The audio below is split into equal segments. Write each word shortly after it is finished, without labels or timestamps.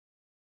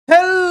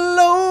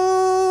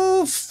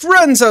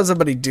Friends, how's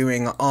everybody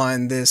doing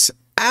on this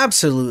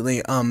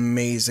absolutely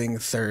amazing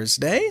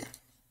Thursday?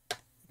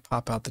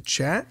 Pop out the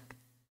chat.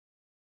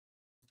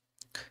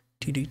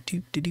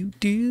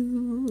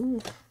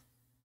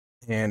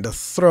 And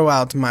throw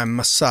out my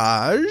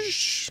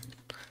massage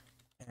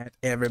at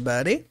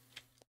everybody.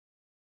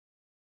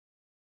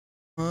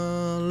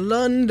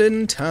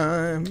 London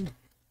time.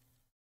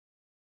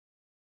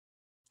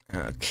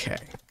 Okay,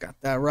 got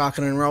that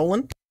rocking and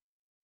rolling.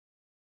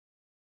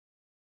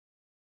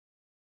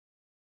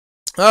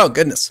 Oh,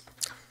 goodness.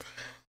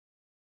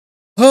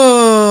 Oh,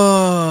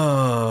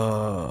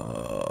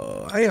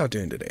 how y'all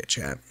doing today,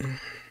 chat?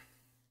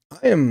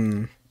 I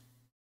am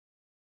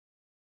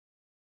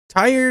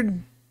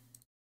tired,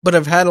 but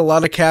I've had a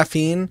lot of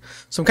caffeine.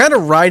 So I'm kind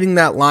of riding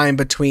that line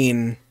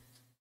between,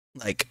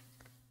 like,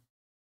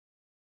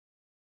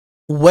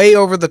 way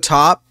over the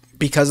top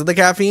because of the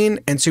caffeine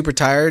and super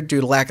tired due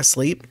to lack of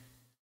sleep.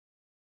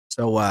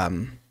 So,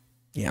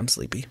 yeah, I'm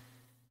sleepy.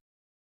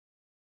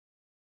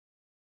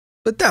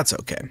 But that's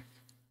okay.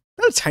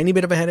 Got a tiny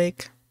bit of a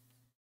headache.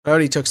 I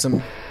already took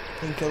some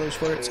painkillers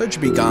for it, so it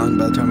should be gone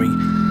by the time we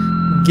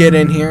get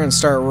in here and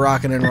start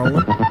rocking and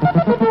rolling.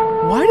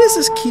 Why does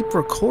this keep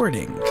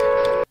recording?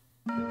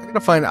 I gotta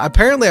find...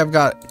 Apparently I've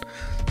got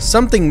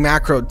something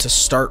macroed to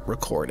start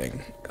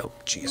recording. Oh,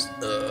 jeez.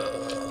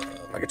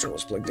 My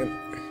controller's plugged in.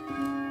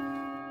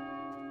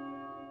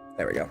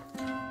 There we go.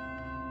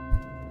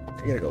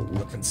 I gotta go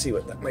look and see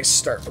what my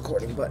start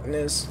recording button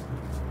is.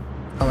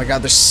 Oh my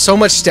god, there's so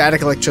much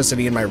static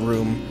electricity in my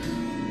room.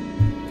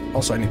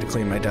 Also, I need to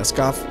clean my desk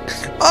off.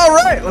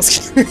 Alright,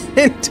 let's get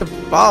into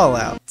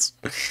Fallout.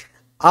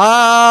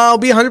 I'll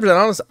be 100%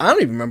 honest, I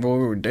don't even remember what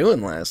we were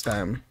doing last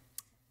time.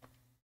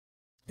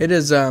 It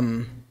is, yeah,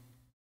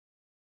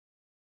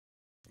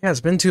 it's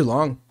been too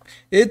long.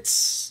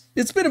 It's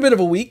been a bit of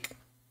a week.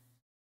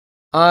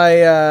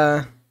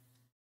 I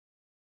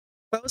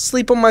fell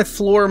asleep on my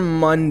floor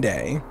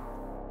Monday.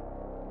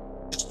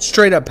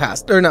 Straight up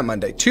passed, or not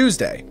Monday,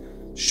 Tuesday.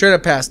 Straight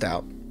up passed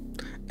out.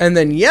 And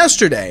then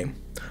yesterday,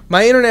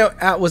 my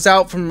internet was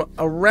out from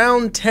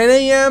around 10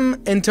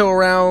 a.m. until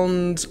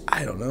around,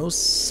 I don't know,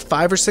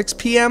 5 or 6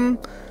 p.m.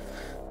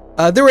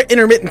 There were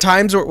intermittent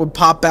times where it would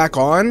pop back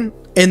on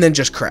and then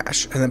just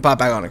crash, and then pop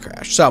back on and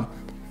crash. So, it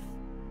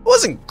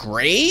wasn't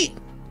great,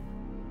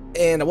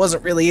 and I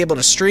wasn't really able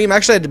to stream.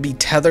 Actually, I had to be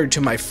tethered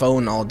to my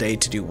phone all day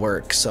to do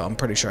work, so I'm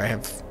pretty sure I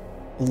have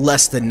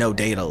less than no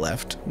data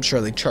left. I'm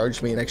sure they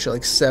charged me an extra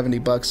like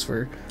 $70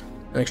 for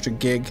an extra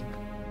gig.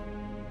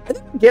 I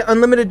didn't get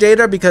unlimited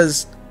data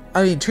because,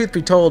 I mean, truth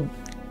be told,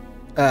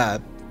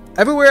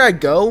 everywhere I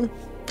go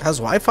has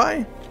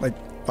Wi-Fi. Like,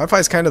 Wi-Fi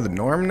is kind of the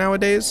norm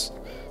nowadays.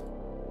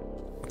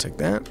 I'll take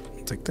that.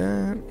 I'll take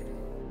that.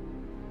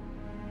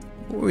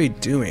 What are we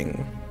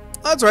doing?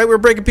 Oh, that's right, we're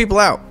breaking people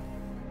out.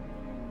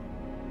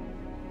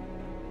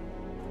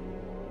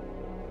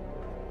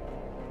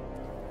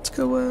 Let's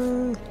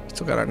go,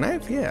 still got our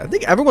knife? Yeah, I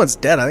think everyone's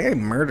dead. I think I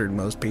murdered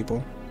most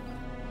people.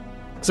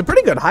 It's a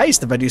pretty good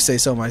heist, if I do say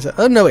so myself.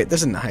 Oh, no, wait,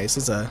 this isn't a heist.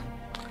 It's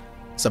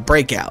a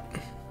breakout.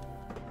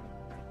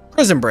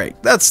 Prison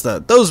break.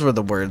 Those were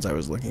the words I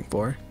was looking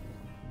for.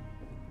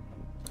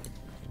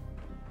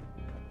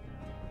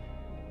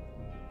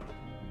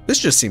 This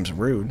just seems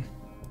rude.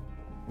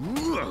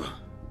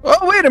 Oh,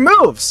 wait, it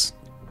moves!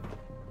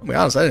 I'll be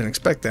honest, I didn't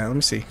expect that. Let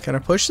me see. Can I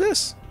push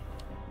this?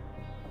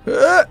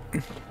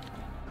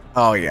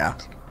 Oh, yeah.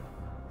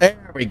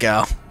 There we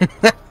go.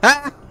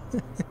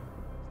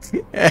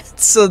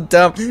 It's so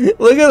dumb.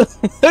 Look at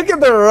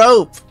the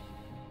rope.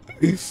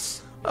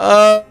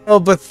 Oh,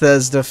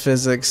 Bethesda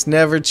physics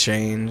never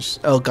change.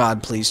 Oh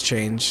God, please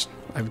change.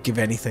 I would give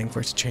anything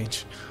for it to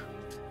change.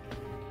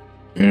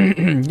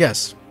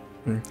 Yes,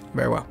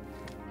 very well.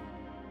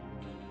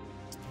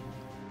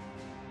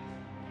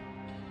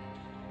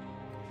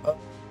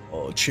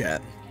 Oh,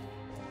 chat.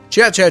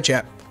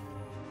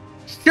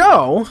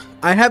 So,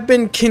 I have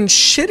been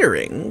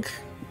considering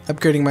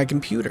upgrading my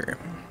computer.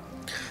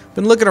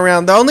 Been looking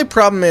around. The only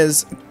problem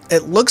is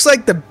it looks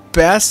like the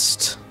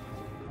best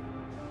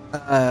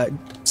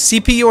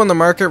CPU on the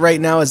market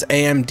right now is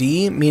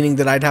AMD, meaning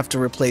that I'd have to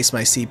replace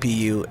my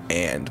CPU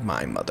and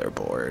my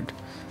motherboard.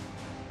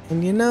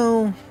 And you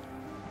know,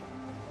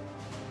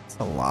 it's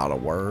a lot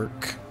of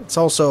work. It's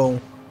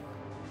also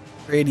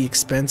pretty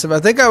expensive. I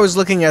think I was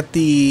looking at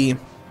the...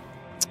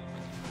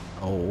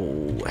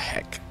 Oh,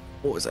 heck.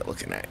 What was I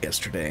looking at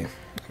yesterday?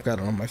 I've got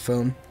it on my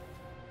phone.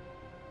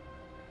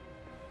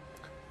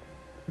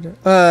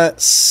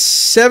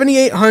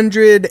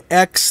 7800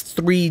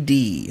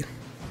 X3D.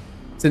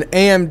 It's an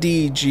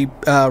AMD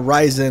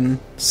Ryzen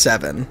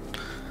 7.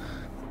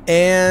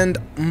 And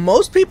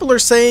most people are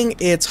saying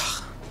it's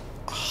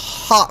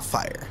hot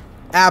fire.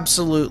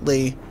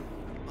 Absolutely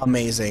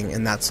amazing,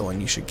 and that's the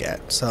one you should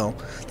get. So,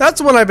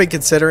 that's the one I've been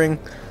considering.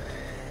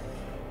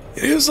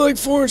 It is like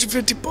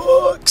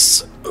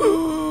 $450.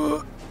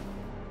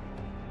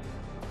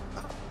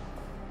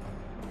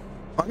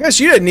 I guess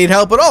you didn't need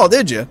help at all,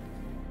 did you?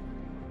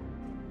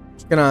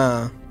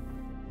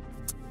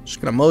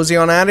 Just gonna mosey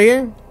on out of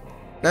here?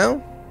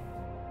 No?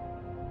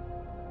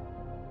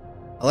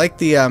 I like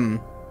the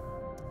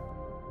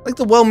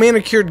well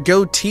manicured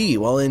goatee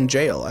while in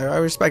jail. I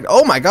respect.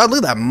 Oh my god,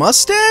 look at that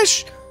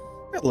mustache!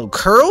 Got little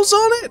curls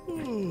on it.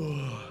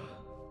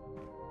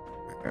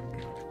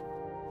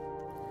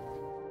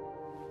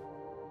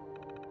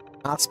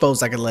 I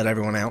suppose I could let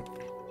everyone out.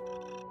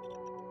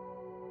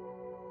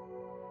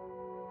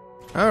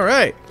 All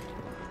right.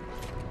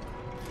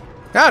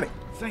 Howdy.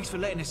 Thanks for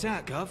letting us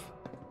out, Gov.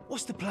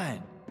 What's the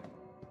plan?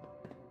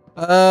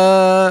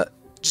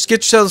 Just get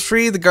yourselves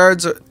free.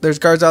 There's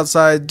guards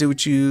outside. Do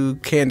what you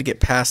can to get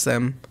past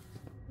them.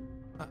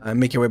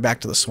 Make your way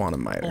back to the Swan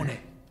and Miter. On it.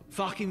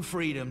 Fucking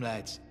freedom,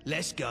 lads.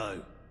 Let's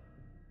go.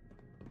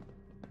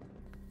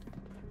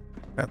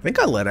 I think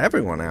I let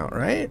everyone out,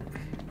 right?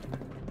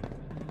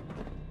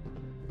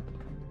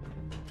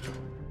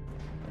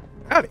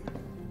 Howdy.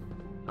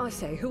 I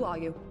say, who are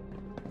you?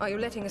 Are you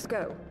letting us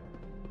go?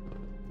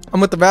 I'm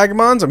with the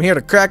Vagabonds. I'm here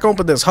to crack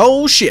open this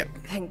whole ship.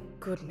 Thank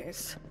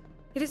goodness.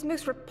 It is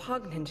most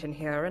repugnant in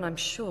here, and I'm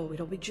sure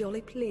we'd all be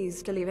jolly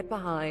pleased to leave it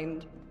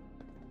behind.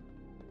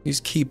 Use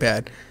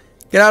keypad.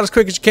 Get out as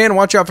quick as you can and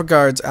watch out for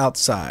guards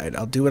outside.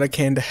 I'll do what I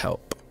can to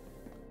help.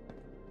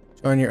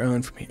 Join your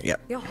own from here.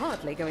 Yep. You're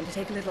hardly going to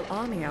take a little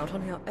army out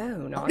on your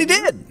own, are You you?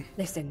 did.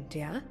 Listen,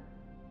 dear.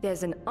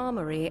 There's an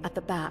armory at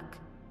the back,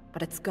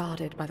 but it's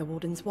guarded by the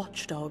Warden's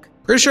watchdog.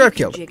 Pretty sure I If you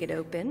killed him. jig it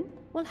open,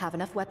 we'll have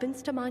enough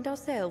weapons to mind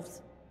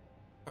ourselves.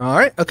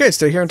 Alright, okay,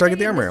 stay here until I get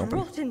the Stay in armory this open.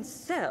 rotten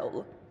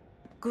cell?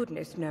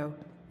 Goodness, no.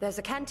 There's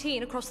a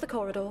canteen across the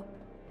corridor,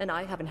 and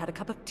I haven't had a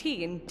cup of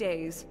tea in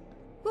days.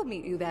 We'll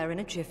meet you there in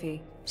a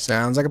jiffy.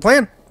 Sounds like a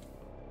plan.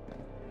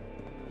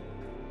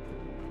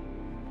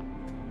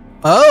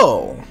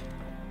 Oh.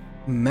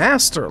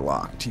 Master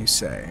locked, you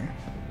say?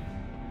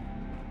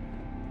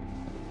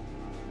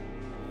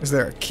 Is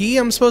there a key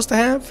I'm supposed to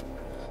have?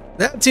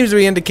 That seems to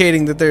be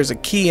indicating that there's a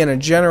key in a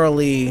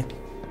generally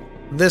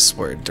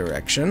thisward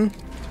direction.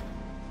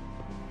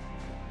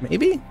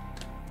 Maybe?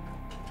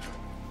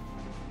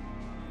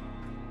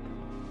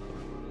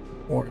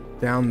 Or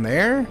down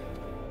there?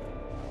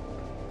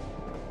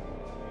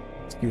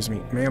 Excuse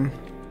me, ma'am.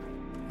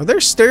 Are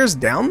there stairs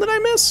down that I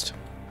missed?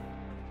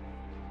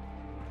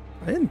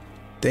 I didn't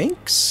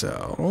think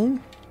so.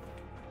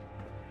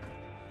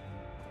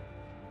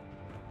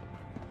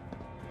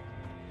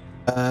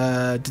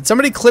 Did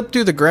somebody clip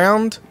through the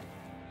ground?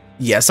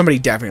 Yeah, somebody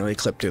definitely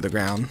clipped through the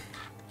ground.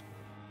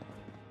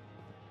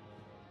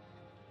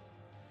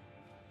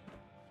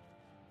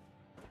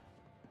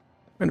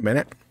 Wait a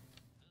minute.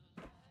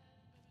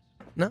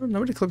 No,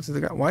 nobody clipped through the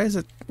ground. Why is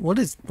it? What?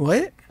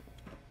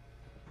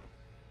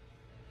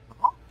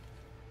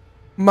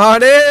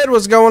 Martin,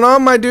 what's going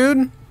on, my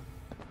dude?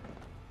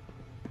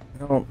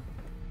 Oh.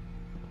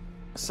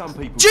 Some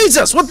people.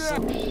 Jesus, what?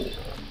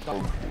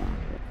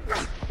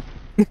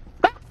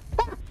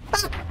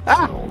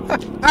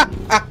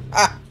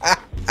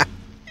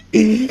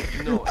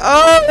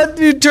 Oh, that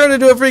dude turned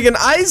into a freaking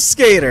ice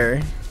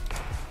skater.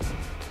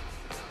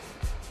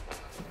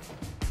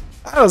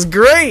 That was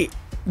great.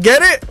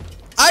 Get it?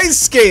 Ice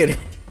skater.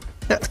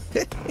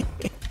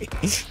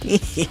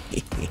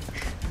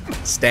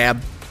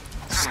 Stab.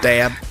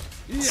 Stab.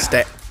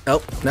 Stab.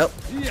 Oh, nope.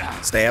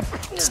 Stab.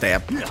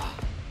 Stab.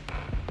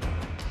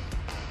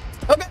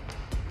 Okay.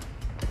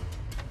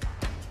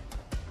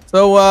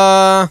 So,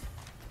 I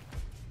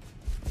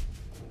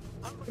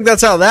think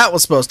that's how that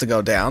was supposed to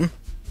go down.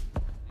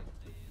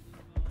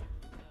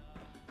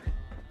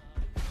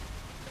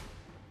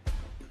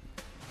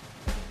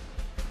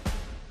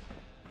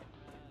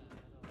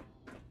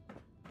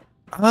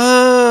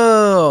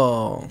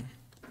 Oh.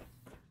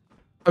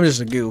 I'm just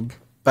a goob,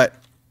 but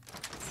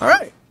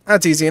alright,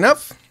 that's easy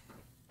enough.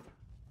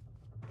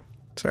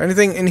 Is there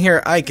anything in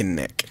here I can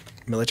nick?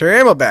 Military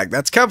ammo bag,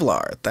 that's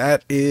Kevlar.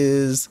 That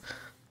is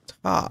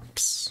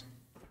tops.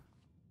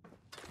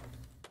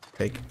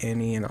 Take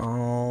any and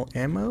all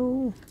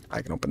ammo.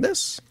 I can open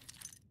this.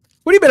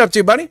 What have you been up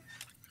to, buddy?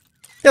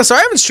 Yeah, so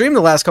I haven't streamed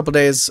the last couple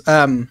days.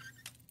 I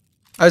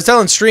was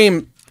telling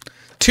Stream,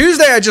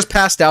 Tuesday I just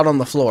passed out on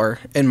the floor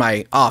in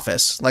my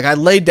office. Like, I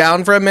laid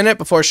down for a minute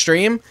before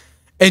stream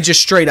and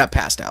just straight up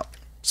passed out.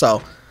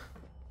 So,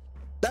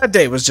 that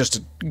day was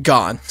just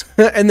gone.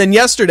 And then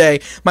yesterday,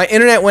 my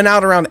internet went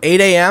out around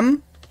 8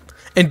 a.m.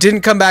 and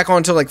didn't come back on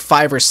until like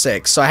 5 or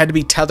 6. So I had to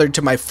be tethered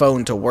to my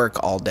phone to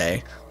work all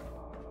day.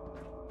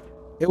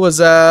 It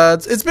was,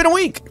 it's been a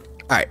week.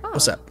 Alright,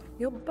 what's up?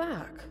 You're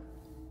back.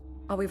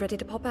 Are we ready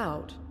to pop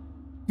out?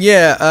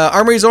 Yeah,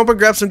 armory's open,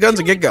 grab some guns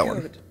and get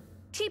going. Good.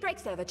 Tea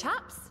break's over,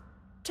 chaps.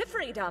 To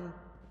freedom.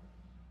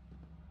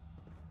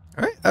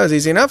 Alright, that was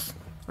easy enough.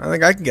 I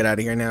think I can get out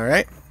of here now,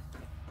 right?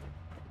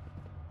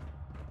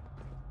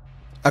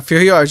 I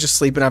feel you, I was just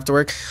sleeping after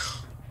work.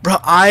 Bro,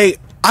 I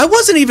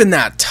wasn't even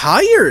that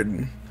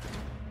tired.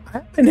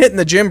 I've been hitting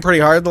the gym pretty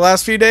hard the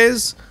last few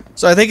days.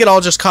 So I think it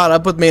all just caught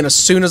up with me, and as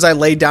soon as I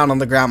laid down on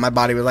the ground, my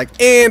body was like,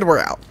 and we're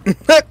out.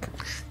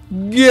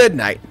 Good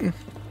night.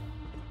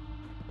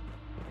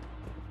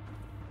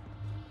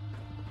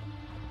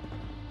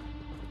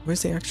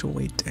 Where's the actual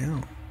way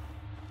down?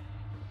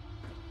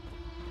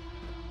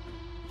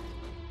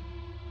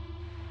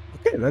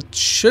 that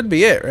should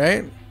be it,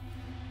 right?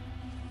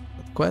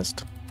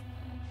 Quest.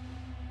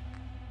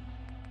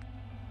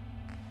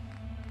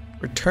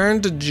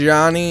 Return to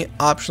Johnny,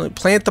 optionally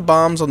plant the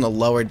bombs on the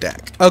lower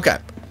deck. Okay.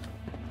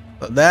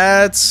 So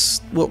that's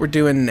what we're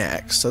doing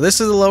next. So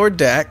this is the lower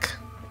deck.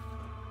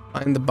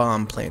 Find the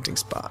bomb planting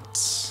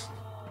spots.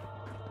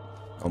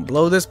 I'll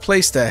blow this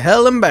place to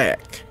hell and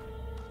back.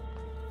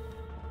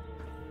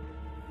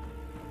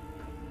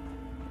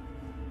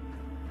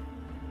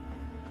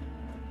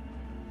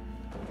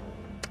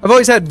 I've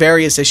always had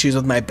various issues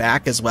with my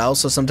back as well,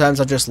 so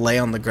sometimes I'll just lay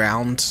on the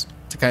ground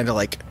to kind of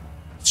like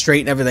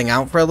straighten everything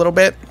out for a little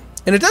bit.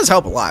 And it does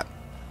help a lot.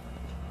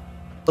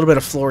 A little bit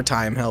of floor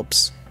time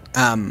helps.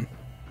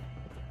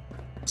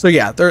 So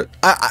yeah,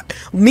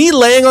 me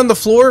laying on the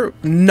floor,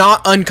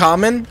 not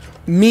uncommon.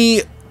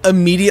 Me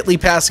immediately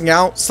passing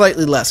out,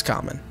 slightly less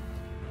common.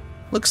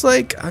 Looks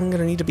like I'm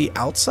gonna need to be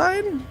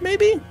outside,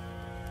 maybe?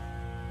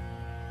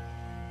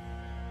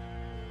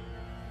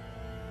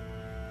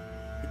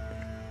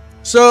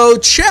 So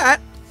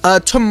chat,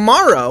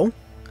 tomorrow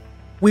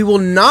we will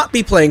not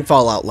be playing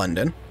Fallout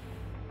London.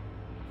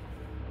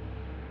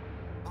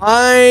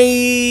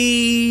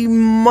 I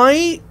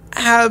might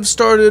have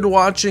started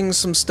watching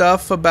some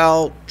stuff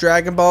about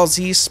Dragon Ball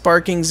Z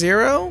Sparking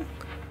Zero.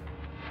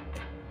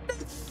 I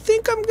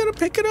think I'm gonna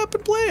pick it up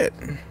and play it.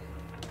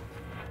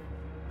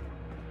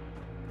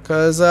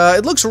 Because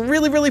it looks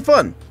really, really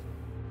fun.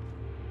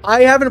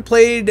 I haven't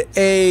played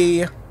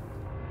a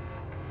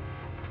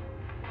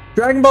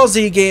Dragon Ball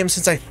Z game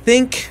since I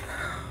think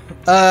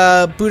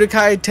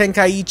Budokai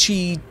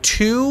Tenkaichi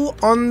 2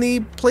 on the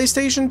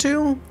PlayStation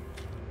 2.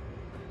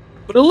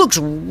 But it looks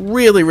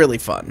really, really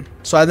fun.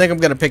 So I think I'm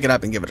going to pick it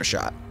up and give it a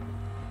shot.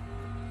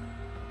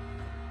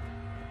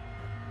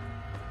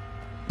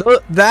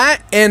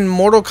 That and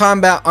Mortal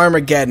Kombat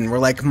Armageddon were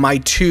like my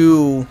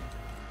two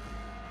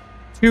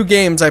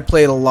games I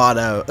played a lot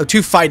of.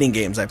 Two fighting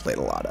games I played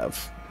a lot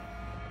of.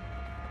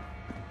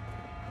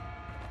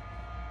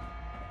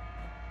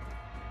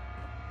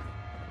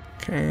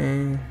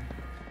 Okay.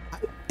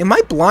 Am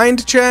I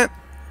blind, chat?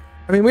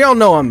 I mean, we all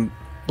know I'm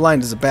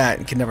blind as a bat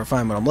and can never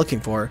find what I'm looking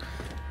for.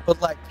 But,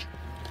 like,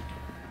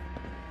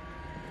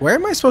 where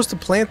am I supposed to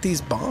plant these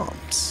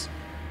bombs?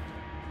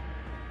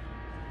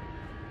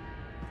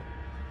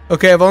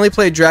 Okay, I've only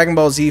played Dragon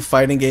Ball Z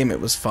fighting game. It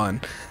was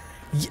fun.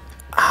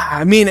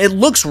 I mean, it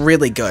looks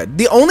really good.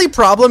 The only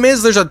problem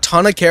is there's a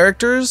ton of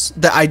characters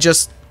that I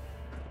just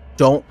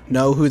don't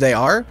know who they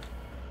are.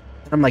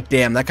 And I'm like,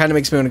 damn, that kind of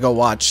makes me want to go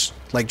watch,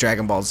 like,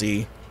 Dragon Ball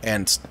Z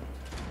and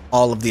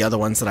all of the other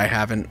ones that I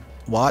haven't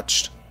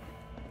watched.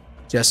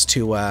 Just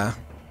to,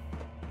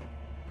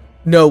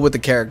 know what the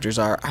characters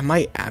are. I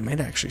might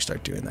actually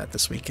start doing that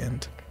this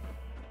weekend.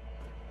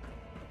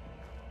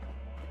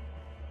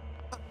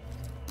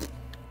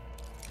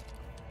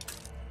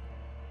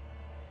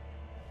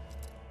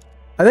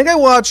 I think I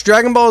watched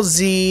Dragon Ball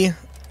Z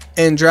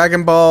and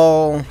Dragon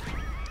Ball...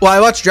 Well, I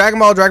watched Dragon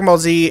Ball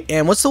Z,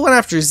 and what's the one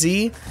after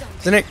Z?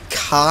 Isn't it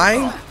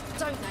Kai?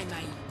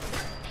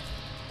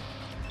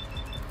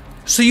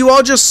 So you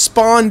all just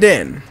spawned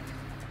in.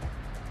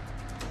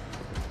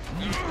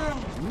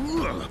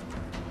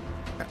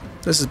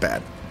 This is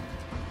bad.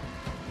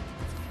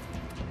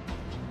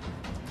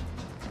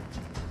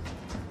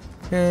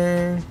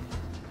 Okay.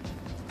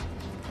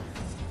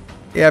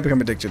 Yeah, I've become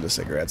addicted to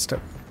cigarettes.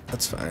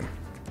 That's fine.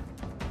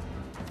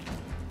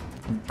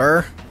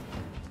 Burr.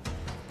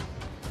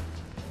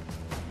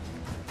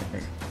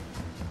 Okay.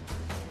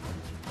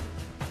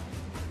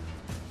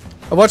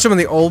 I watched some of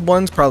the old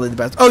ones, probably the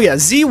best. Oh yeah,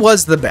 Z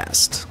was the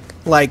best.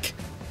 Like,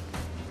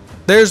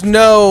 there's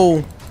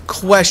no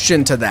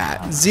question to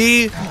that.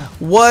 Z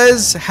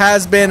was,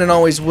 has been, and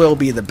always will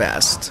be the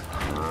best.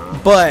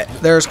 But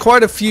there's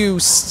quite a few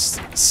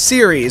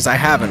series I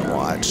haven't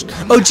watched.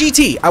 Oh,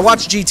 GT. I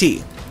watched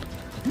GT,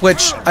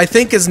 which I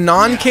think is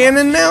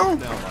non-canon now.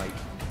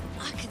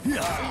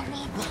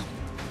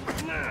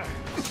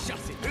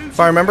 If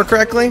I remember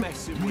correctly.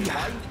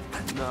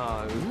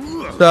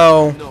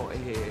 So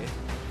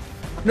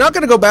I'm not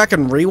gonna go back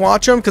and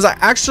rewatch them because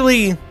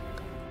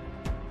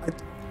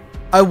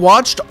I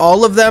watched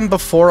all of them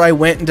before I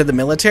went into the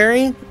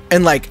military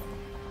and like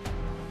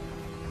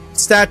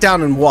sat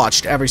down and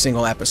watched every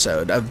single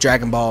episode of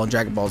Dragon Ball and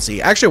Dragon Ball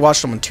Z. I actually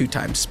watched them on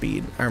 2x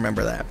speed. I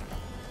remember that.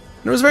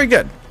 And it was very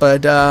good,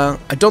 but I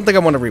don't think I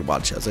want to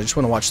rewatch those. I just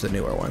want to watch the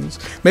newer ones.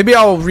 Maybe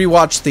I'll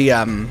rewatch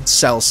the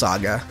Cell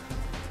Saga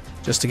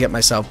just to get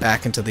myself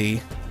back into the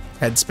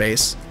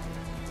headspace.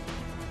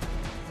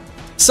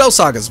 Cell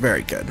Saga is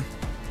very good.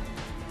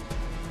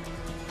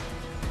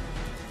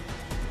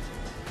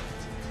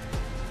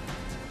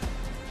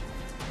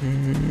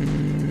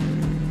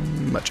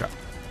 Much up.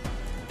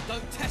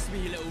 Don't test me,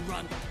 you little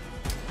runt.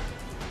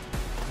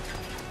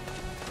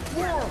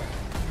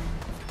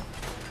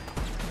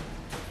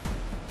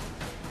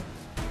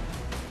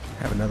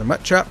 Have another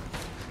mutt chop.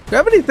 Do you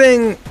have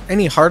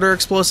any harder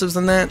explosives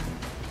than that?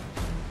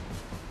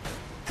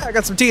 Yeah, I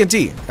got some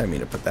TNT. I didn't mean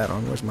to put that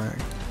on. Where's my...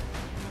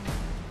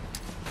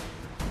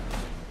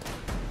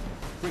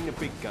 Bring the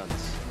big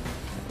guns.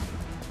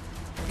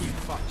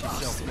 Fuck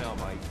yourself now,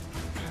 mate.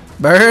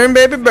 Burn,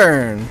 baby,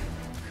 burn.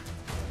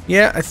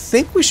 Yeah, I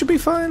think we should be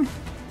fine.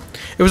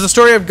 It was the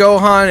story of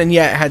Gohan, and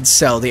yeah, it had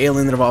Cell, the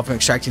alien that evolved from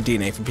extracting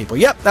DNA from people.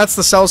 Yep, that's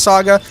the Cell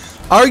saga.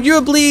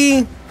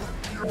 Arguably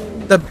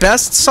the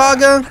best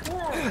saga.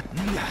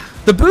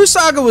 The Boo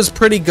saga was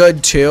pretty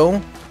good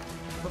too.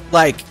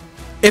 Like,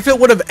 if it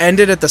would have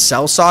ended at the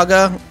Cell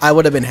saga, I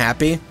would have been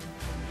happy.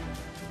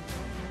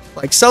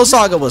 Like, Cell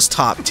saga was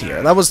top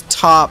tier. That was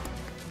top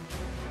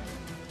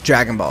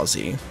Dragon Ball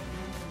Z.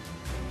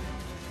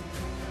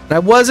 And I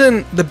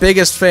wasn't the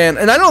biggest fan,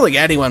 and I don't think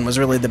anyone was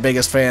really the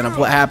biggest fan of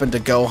what happened to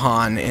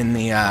Gohan in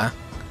the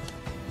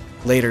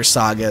later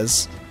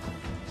sagas.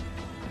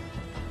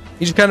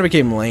 He just kind of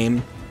became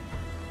lame.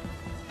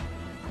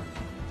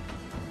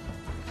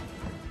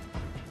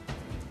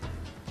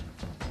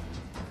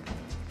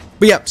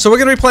 But yeah, so we're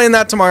going to be playing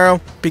that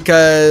tomorrow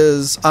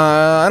because,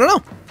 I don't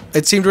know.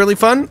 It seemed really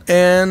fun,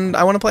 and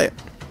I want to play it.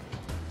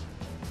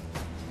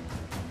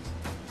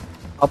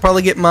 I'll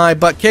probably get my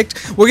butt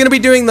kicked. We're going to be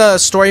doing the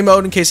story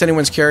mode in case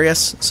anyone's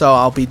curious. So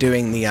I'll be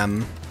doing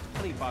the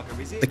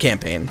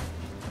campaign.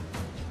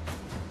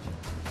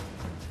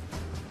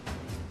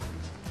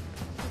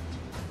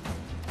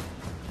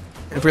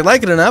 If we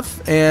like it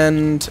enough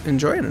and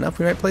enjoy it enough,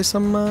 we might play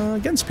some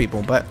against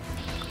people, but...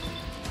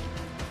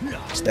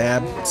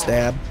 Stab,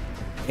 stab,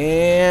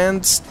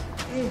 and...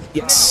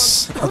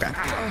 Yes. Okay.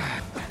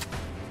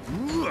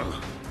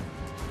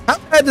 How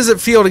bad does it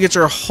feel to get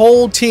your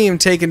whole team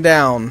taken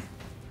down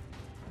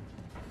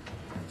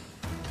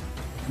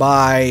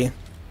by...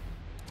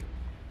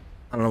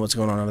 I don't know what's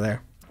going on over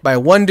there. By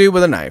one dude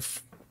with a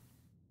knife.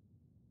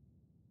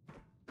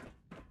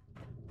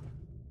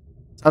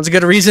 Sounds a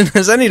good reason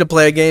as any to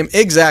play a game.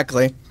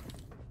 Exactly.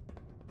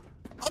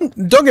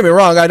 Don't get me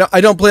wrong, I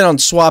don't plan on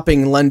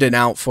swapping London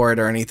out for it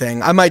or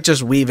anything. I might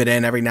just weave it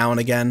in every now and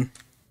again.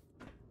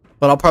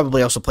 But I'll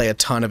probably also play a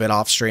ton of it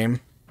off stream.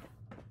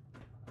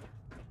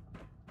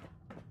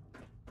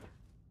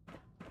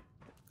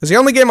 It's the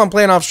only game I'm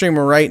playing off stream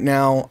right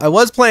now. I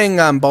was playing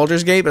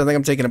Baldur's Gate, but I think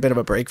I'm taking a bit of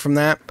a break from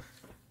that.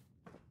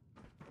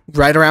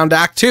 Right around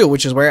Act 2,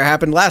 which is where it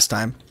happened last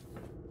time.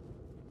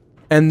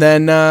 And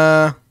then,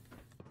 World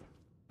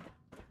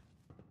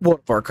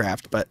of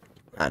Warcraft, but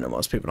I know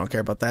most people don't care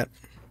about that.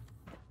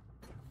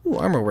 Ooh,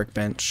 armor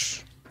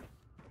workbench.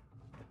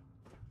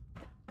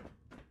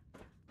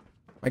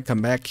 Might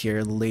come back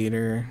here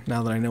later,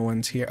 now that I know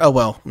one's here. Oh,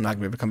 well, I'm not going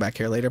to be able to come back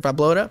here later if I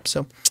blow it up,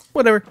 so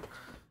whatever.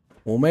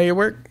 We'll make it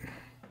work.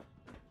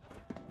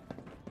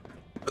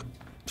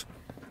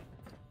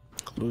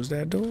 Close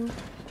that door.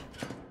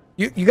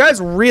 You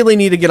guys really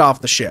need to get off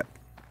the ship.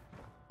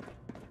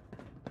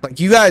 Like,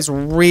 you guys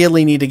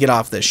really need to get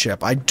off this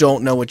ship. I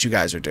don't know what you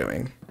guys are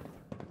doing.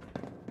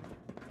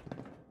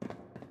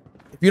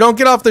 If you don't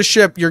get off the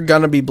ship, you're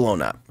gonna be blown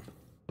up.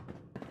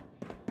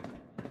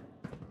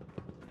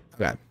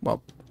 Okay,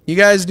 well, you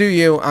guys do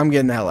you. I'm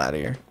getting the hell out of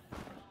here.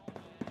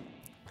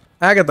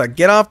 Agatha,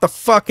 get off the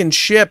fucking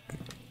ship.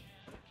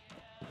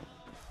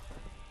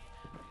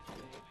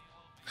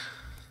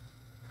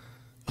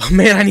 Oh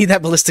man, I need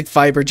that ballistic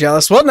fiber,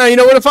 Jealous. Well, now you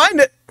know where to find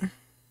it.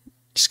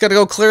 Just gotta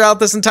go clear out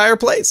this entire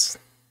place.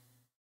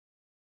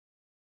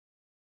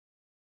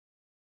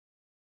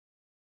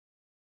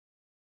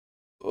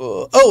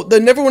 Oh, the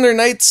Neverwinter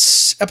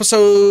Nights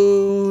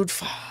episode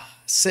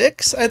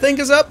 6, I think,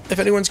 is up, if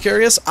anyone's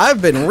curious.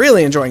 I've been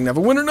really enjoying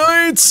Neverwinter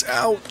Nights.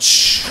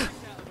 Ouch.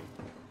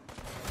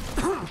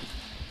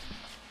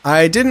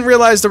 I didn't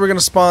realize that we're going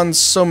to spawn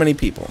so many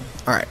people.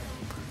 Alright.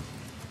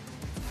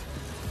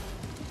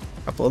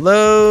 Couple of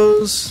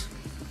those.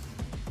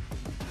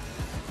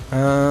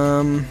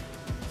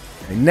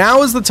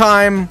 Now is the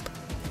time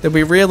that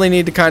we really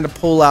need to kind of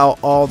pull out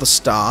all the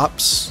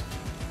stops.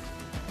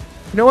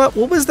 You know what?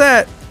 What was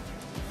that?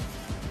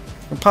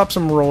 I'll pop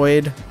some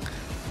roid.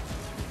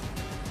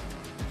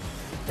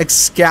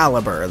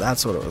 Excalibur,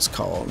 that's what it was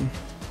called.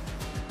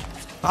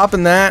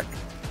 Popping that.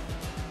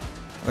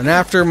 And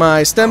after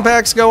my stem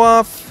packs go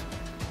off,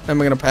 I'm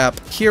gonna pop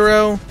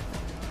Hero.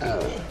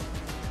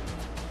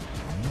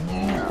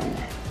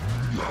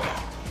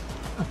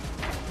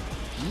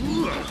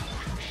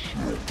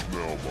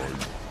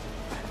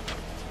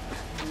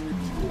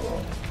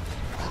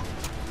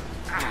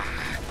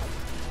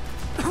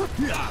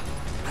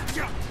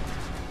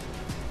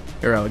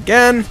 Hero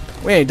again.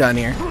 We ain't done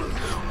here.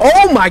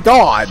 Oh my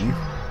god!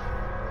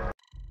 I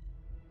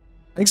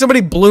think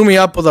somebody blew me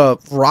up with a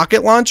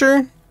rocket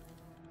launcher.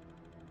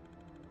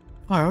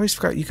 Oh, I always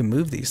forgot you can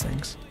move these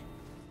things.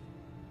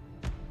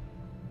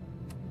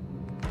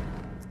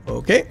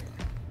 Okay.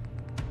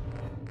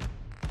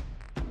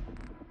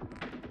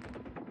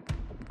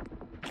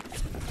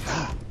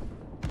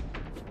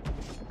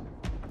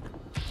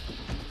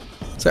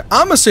 So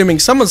I'm assuming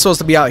someone's supposed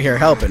to be out here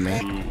helping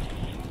me.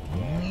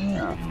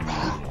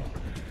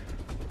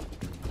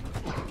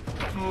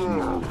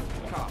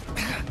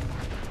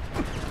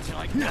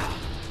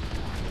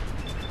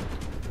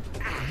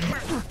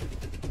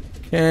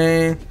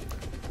 Okay.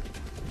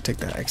 Take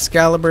that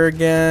Excalibur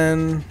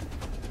again.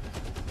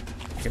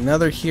 Take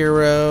another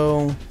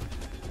hero.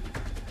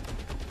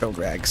 Go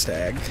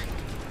Ragstag.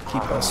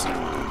 Keep us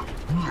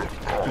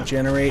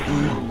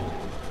regenerating.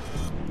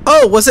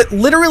 Oh, was it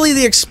literally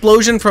the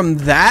explosion from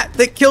that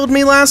killed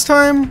me last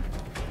time?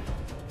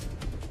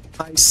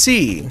 I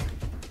see.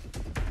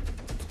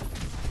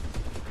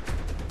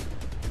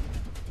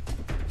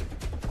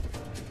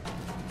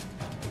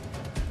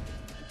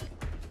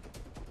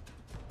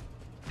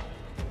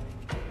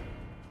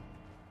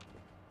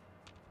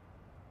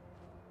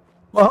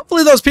 Well,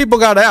 hopefully those people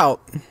got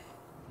out.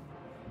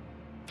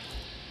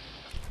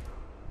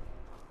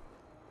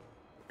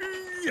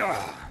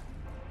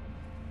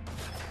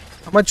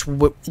 How much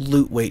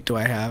loot weight do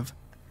I have?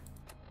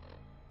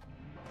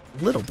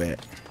 A little bit.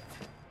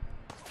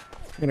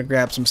 I'm gonna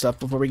grab some stuff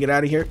before we get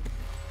out of here.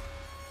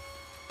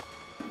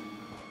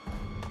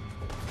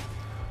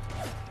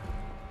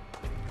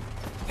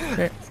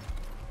 Okay.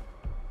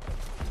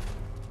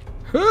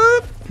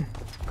 Hup.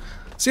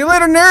 See you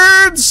later,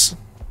 nerds!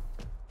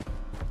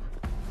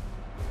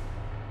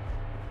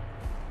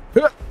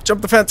 Hup.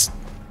 Jump the fence.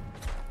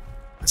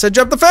 I said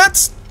jump the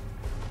fence!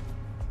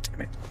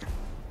 Damn it.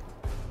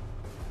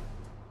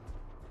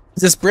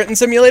 Is this Britain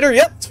Simulator?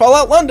 Yep, it's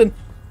Fallout London.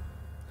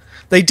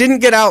 They didn't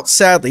get out,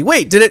 sadly.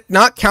 Wait, did it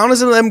not count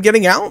as them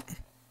getting out?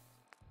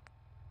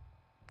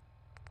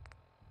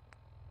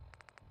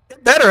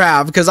 It better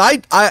have, because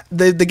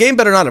the game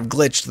better not have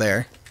glitched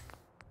there.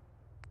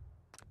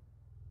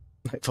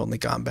 Knife only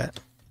combat.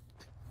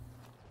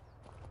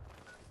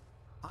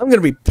 I'm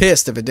gonna be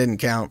pissed if it didn't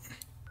count.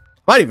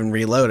 Might even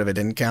reload if it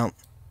didn't count.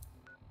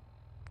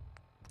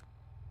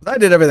 I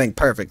did everything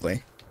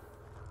perfectly.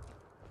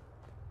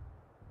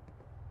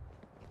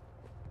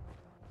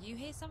 You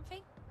hear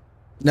something?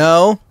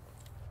 No.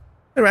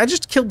 I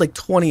just killed like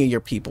 20 of your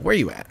people. Where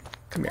you at?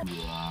 Come here.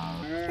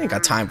 I ain't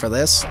got time for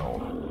this.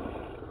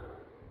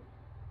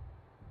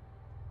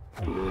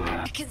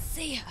 I can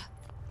see her.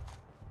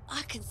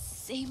 I can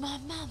see my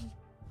mum.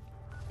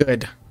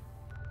 Good.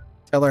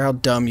 Tell her how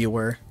dumb you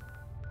were.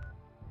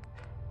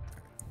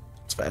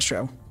 It's fast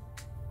travel.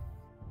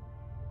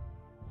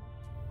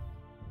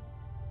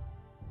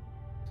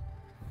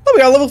 Oh,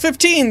 we got level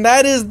 15.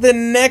 That is the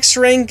next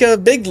rank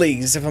of big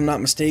leagues, if I'm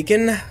not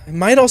mistaken. It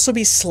might also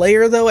be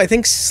Slayer, though. I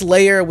think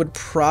Slayer would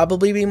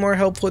probably be more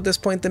helpful at this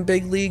point than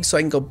big league, so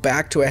I can go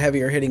back to a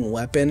heavier hitting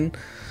weapon.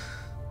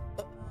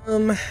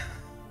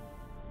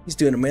 He's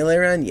doing a melee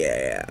run?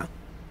 Yeah.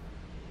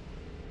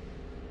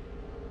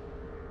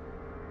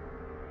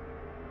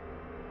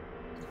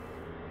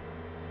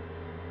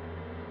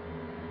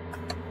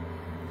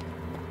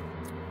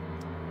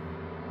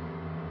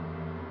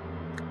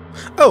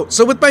 Oh,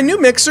 so with my new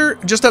mixer,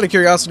 just out of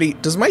curiosity,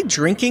 does my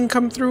drinking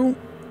come through?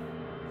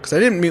 Because I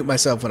didn't mute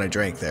myself when I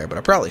drank there, but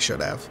I probably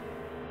should have.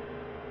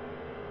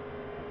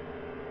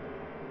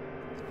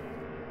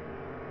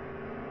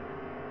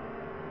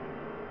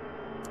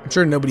 I'm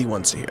sure nobody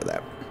wants to hear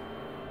that.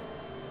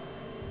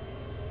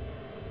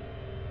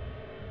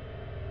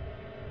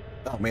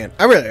 Oh man,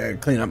 I really gotta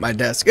clean up my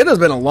desk. It has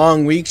been a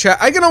long week, chat.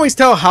 I can always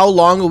tell how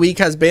long a week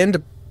has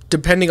been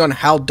depending on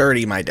how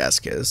dirty my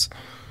desk is.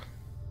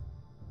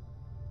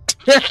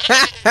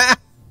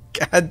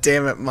 God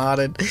damn it,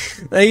 modded.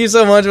 Thank you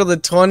so much for the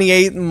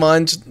 28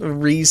 months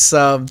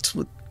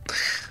resubbed.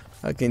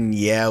 Fucking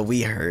yeah,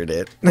 we heard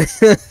it.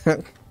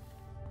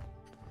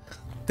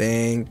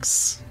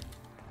 Thanks.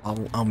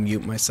 I'll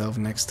mute myself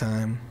next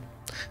time.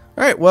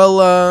 Alright, well,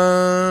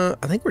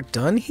 I think we're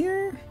done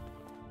here.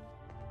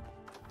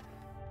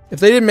 If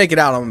they didn't make it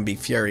out, I'm gonna be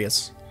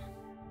furious.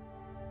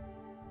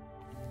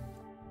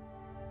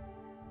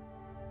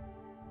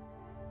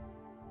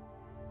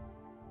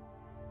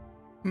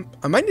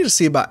 I might need to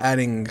see about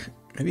adding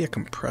maybe a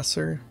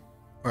compressor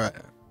or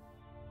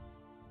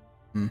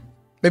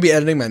maybe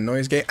editing my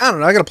noise gate. I don't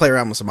know. I gotta play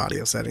around with some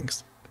audio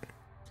settings.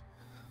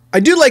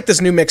 I do like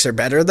this new mixer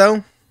better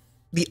though.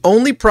 The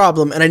only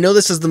problem, and I know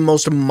this is the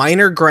most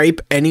minor gripe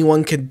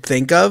anyone could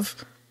think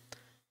of,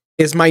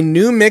 is my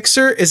new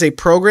mixer is a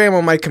program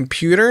on my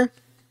computer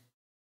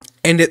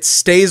and it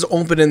stays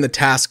open in the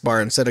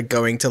taskbar instead of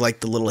going to like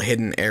the little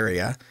hidden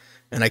area.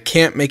 And I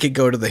can't make it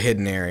go to the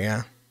hidden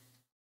area.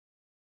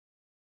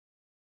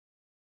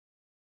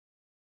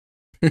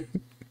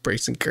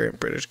 Embracing current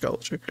British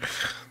culture.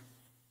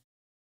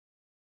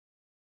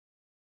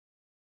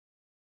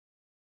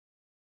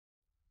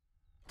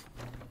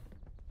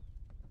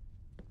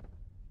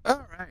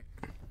 All right.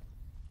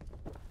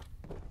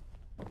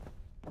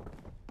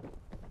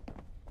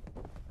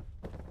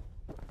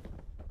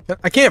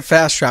 I can't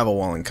fast travel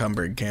while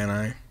encumbered, can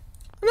I?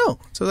 No,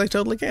 so I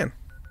totally can.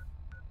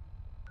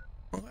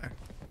 Okay.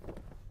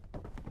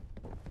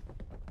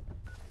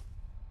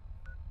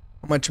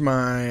 How much am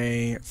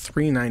I?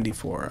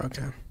 394.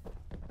 Okay.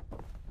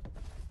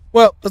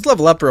 Well, let's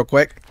level up real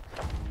quick.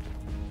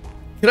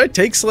 Can I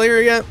take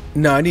Slayer yet?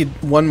 No, I need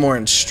one more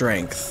in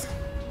strength.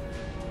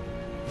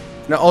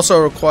 And it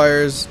also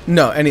requires...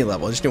 No, any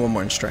level. I just need one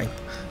more in strength.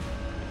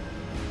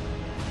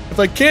 If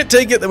I can't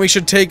take it, then we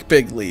should take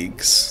big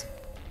leagues.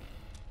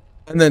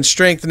 And then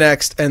strength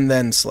next, and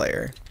then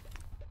Slayer.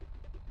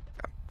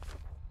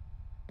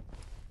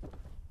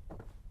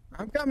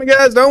 I'm coming,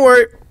 guys. Don't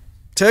worry.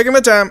 Taking my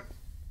time.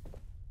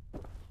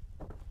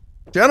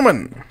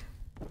 Gentlemen.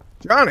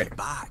 Johnny.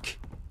 Back.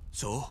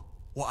 So,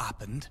 what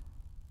happened?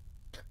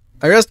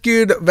 I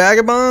rescued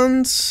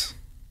vagabonds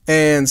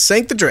and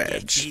sank the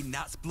dredge. Getting,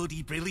 that's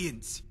bloody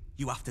brilliant.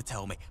 You have to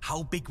tell me,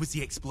 how big was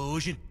the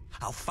explosion?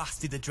 How fast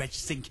did the dredge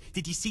sink?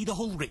 Did you see the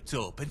hull ripped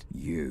open?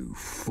 You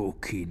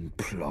fucking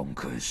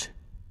plonkers.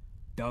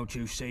 Don't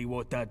you see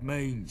what that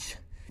means?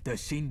 The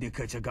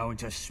Syndicate are going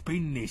to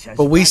spin this as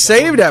But we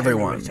saved vagabond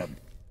everyone. terrorism.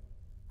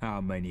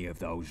 How many of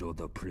those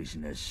other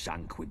prisoners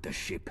sank with the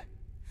ship?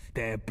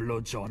 Their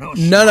blood's on us.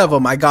 None of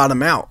them. I got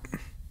them out.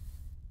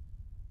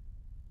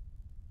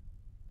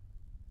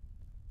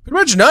 Pretty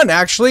much none,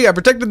 actually. I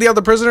protected the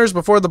other prisoners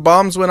before the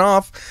bombs went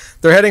off.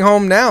 They're heading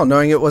home now,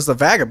 knowing it was the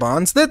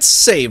vagabonds that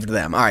saved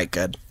them. Alright,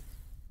 good.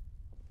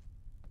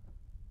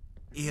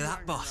 Hear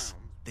that, boss?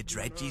 The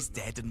dredge is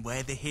dead and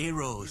we're the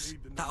heroes.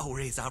 That'll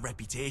raise our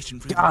reputation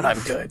for God, I'm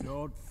good.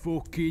 Not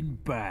fucking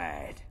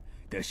bad.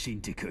 The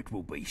Syndicate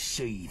will be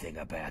seething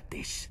about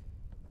this.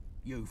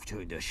 You've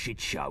turned a shit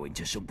show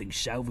into something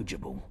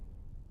salvageable.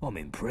 I'm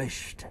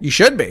impressed. You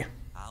should be.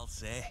 I'll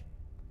say.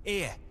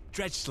 Here,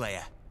 Dredge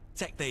Slayer.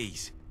 Take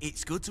these.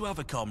 It's good to have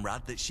a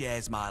comrade that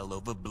shares my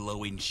love of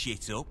blowing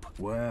shit up.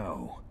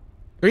 Wow.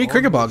 3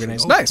 cricket ball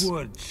grenades. Nice.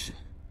 Upwards.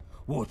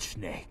 What's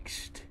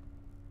next?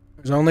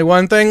 There's only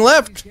one thing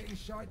left.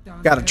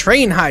 Got a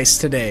train heist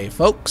today,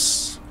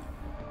 folks.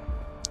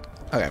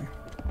 Okay.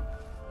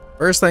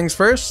 First things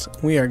first,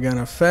 we are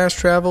gonna fast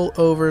travel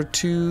over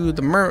to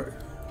the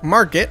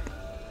market.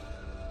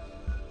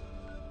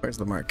 Where's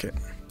the market?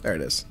 There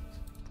it is.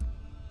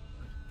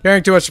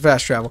 Caring too much to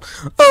fast travel.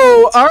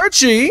 Oh,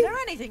 Archie! Is there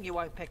anything you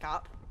won't pick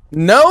up?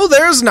 No,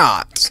 there's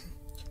not.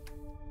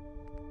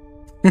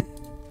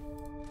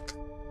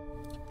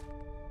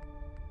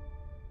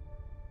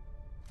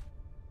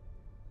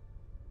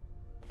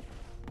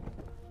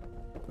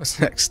 What's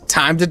next?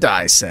 Time to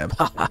die, Seb.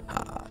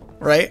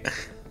 Right?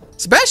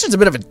 Sebastian's a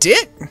bit of a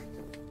dick.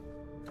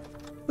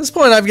 At this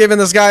point, I've given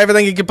this guy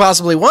everything he could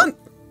possibly want.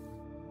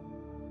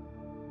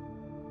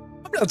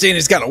 I'm not saying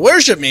he's gotta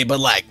worship me,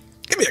 but like,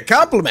 give me a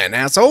compliment,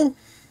 asshole.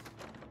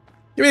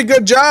 Give me a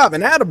good job,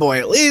 an attaboy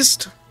at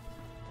least.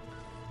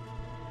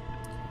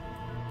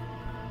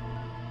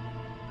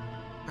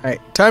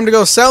 Alright, time to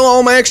go sell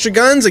all my extra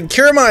guns and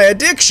cure my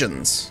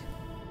addictions.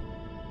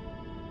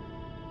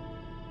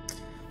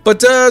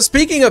 But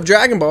speaking of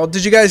Dragon Ball,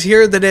 did you guys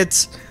hear that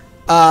it's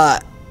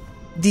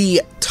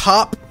the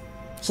top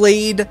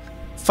played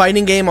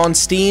fighting game on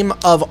Steam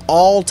of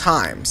all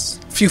times?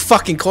 A few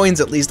fucking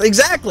coins at least.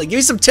 Exactly, give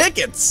me some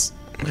tickets.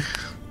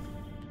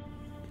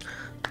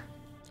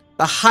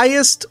 The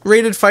highest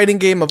rated fighting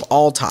game of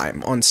all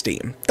time on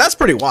Steam. That's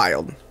pretty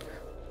wild.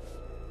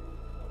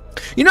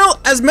 You know,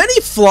 as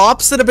many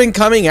flops that have been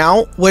coming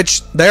out,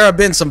 which there have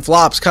been some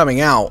flops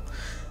coming out,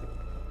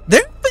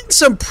 there have been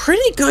some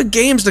pretty good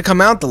games to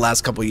come out the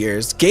last couple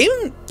years.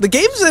 The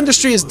games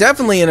industry is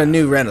definitely in a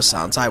new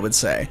renaissance, I would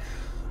say.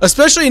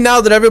 Especially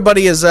now that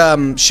everybody is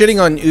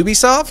shitting on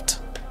Ubisoft.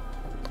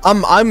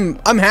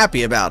 I'm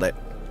happy about it.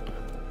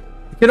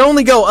 It can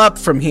only go up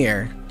from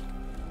here.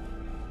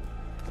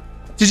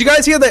 Did you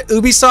guys hear that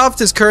Ubisoft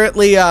is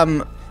currently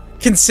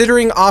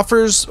considering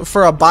offers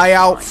for a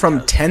buyout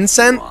from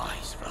Tencent?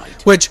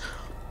 Which,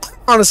 I'm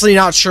honestly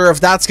not sure if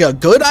that's a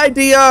good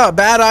idea, a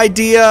bad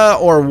idea,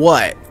 or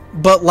what.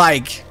 But,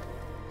 like,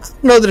 I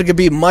don't know that it could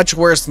be much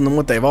worse than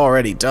what they've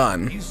already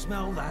done. You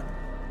smell that?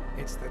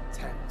 It's the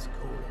Thames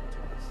calling to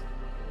us.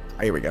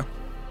 Oh, here we go.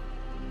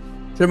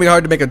 Shouldn't be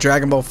hard to make a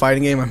Dragon Ball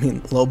fighting game. I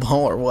mean, low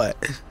ball or what?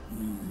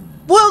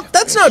 Well,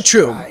 that's not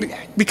true.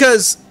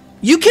 Because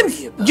you can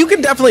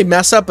definitely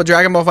mess up a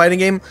Dragon Ball fighting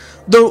game.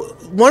 Though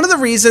one of the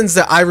reasons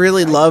that I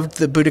really loved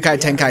the Budokai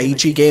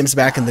Tenkaichi games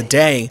back in the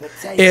day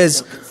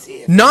is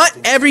not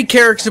every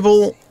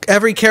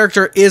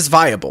character is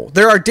viable.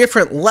 There are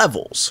different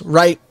levels,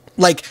 right?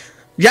 Like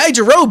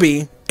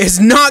Yajirobe is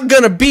not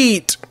gonna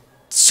beat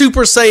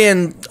Super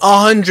Saiyan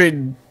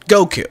 100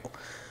 Goku.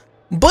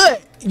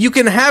 But you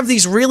can have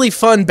these really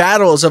fun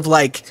battles of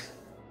like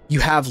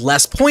you have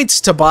less points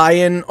to buy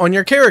in on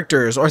your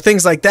characters or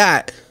things like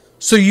that.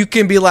 So you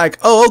can be like,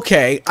 oh,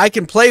 okay, I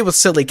can play with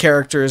silly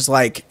characters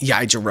like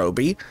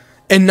Yajirobe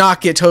and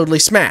not get totally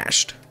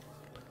smashed.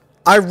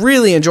 I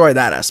really enjoy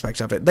that aspect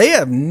of it. They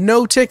have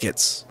no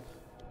tickets.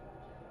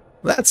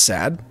 That's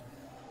sad.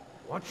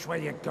 Watch where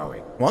you're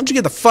going. Why don't you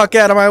get the fuck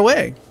out of my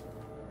way?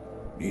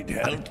 Need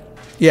help?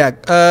 Yeah,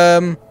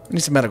 I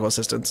need some medical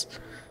assistance.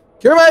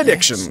 Cure my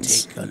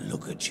addictions. Take a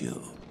look at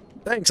you.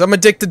 Thanks, I'm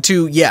addicted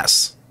to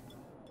yes.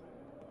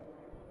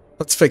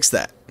 Let's fix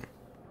that.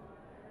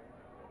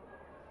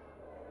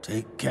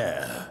 Take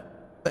care.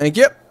 Thank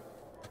you.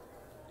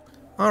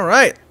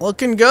 Alright,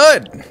 looking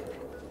good.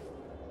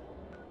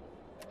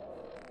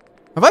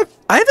 I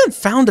haven't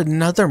found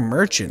another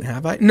merchant,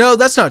 have I? No,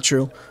 that's not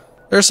true.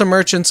 There's some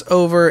merchants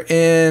over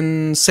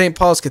in St.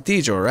 Paul's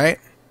Cathedral, right?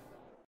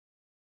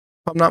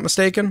 If I'm not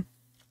mistaken.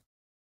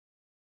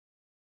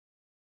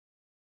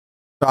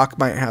 Doc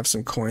might have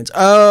some coins.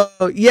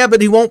 Oh, yeah,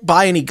 but he won't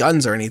buy any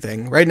guns or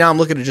anything. Right now, I'm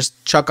looking to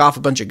just chuck off a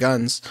bunch of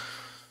guns.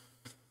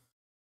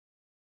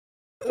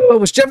 Oh,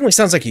 which definitely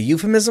sounds like a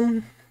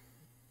euphemism.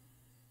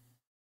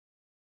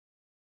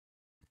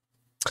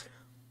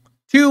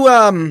 To,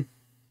 oh,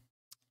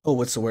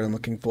 what's the word I'm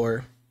looking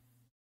for?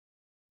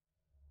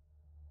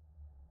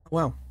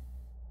 Wow.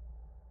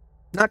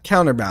 Not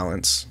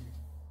counterbalance.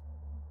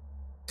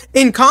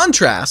 In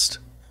contrast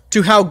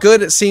to how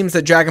good it seems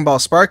that Dragon Ball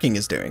Sparking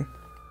is doing.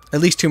 At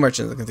least 2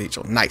 Merchants of the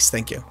Cathedral. Nice,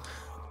 thank you.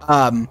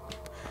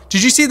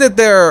 Did you see that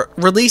they're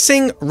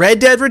releasing Red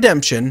Dead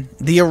Redemption,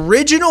 the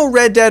original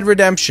Red Dead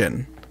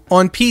Redemption,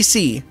 on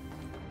PC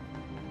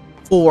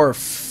for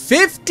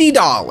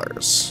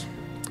 $50?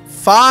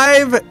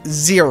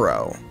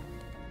 50.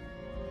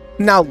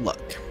 Now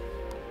look,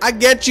 I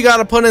get you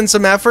gotta put in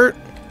some effort,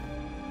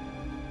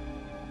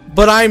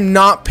 but I'm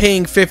not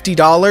paying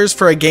 $50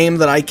 for a game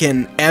that I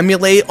can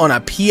emulate on a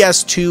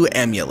PS2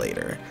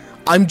 emulator.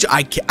 I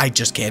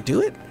just can't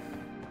do it.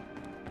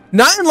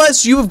 Not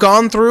unless you have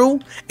gone through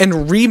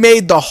and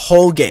remade the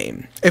whole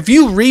game. If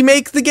you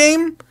remake the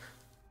game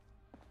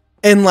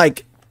and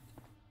like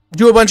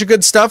do a bunch of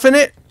good stuff in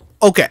it,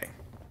 okay.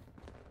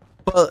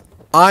 But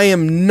I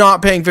am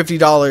not paying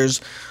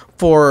 $50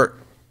 for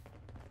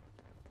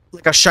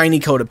like a shiny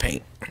coat of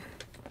paint.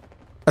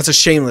 That's a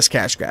shameless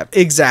cash grab.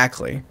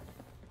 Exactly.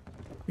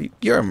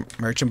 You're a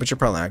merchant, but you're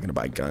probably not going to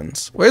buy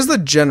guns. Where's the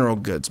general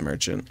goods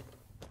merchant?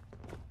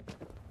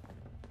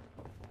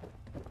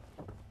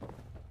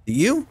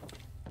 You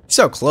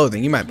sell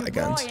clothing. You might buy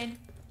guns. Buying,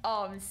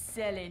 I'm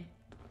selling.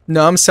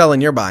 No, I'm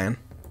selling. You're buying.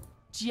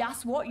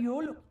 Just what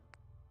you're looking.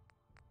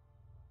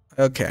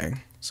 Okay,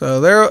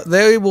 so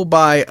they will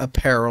buy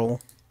apparel.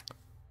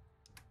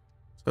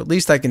 So at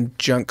least I can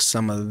junk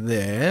some of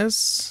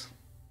this.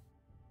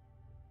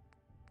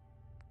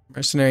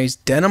 Mercenaries,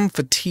 denim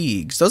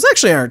fatigues. Those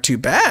actually aren't too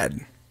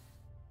bad.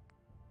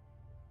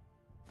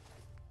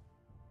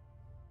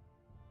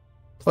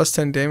 Plus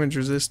 10 damage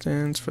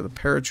resistance for the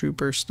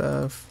paratrooper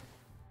stuff.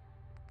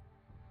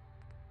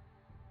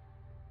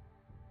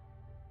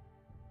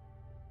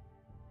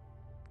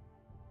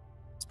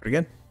 That's pretty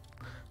good.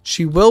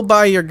 She will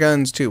buy your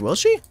guns too, will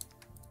she?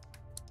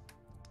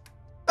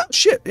 Oh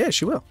shit, yeah,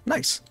 she will.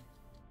 Nice.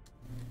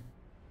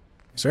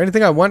 Is there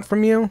anything I want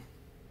from you?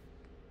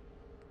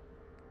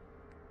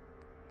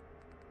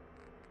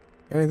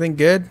 Anything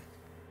good?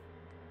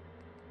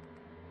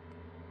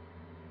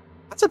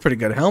 That's a pretty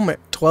good helmet.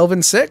 12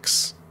 and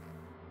 6.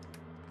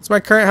 That's my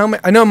current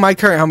helmet. I know my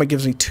current helmet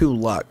gives me 2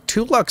 luck.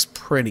 2 luck's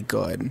pretty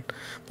good.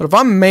 But if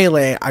I'm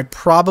melee, I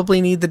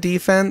probably need the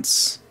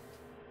defense.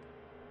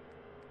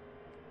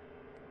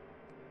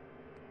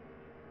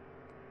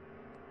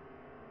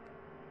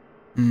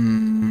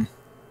 Hmm.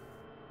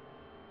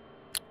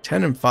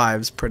 10 and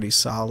 5 is pretty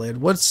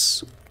solid.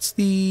 What's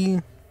the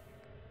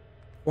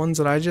ones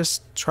that I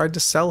just tried to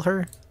sell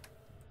her?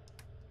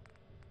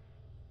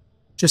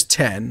 Just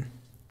 10.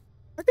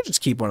 I could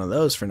just keep one of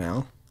those for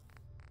now.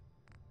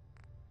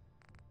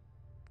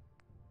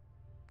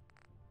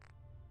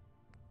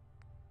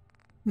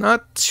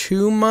 Not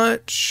too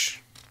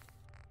much.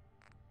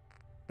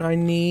 I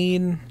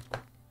need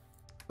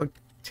to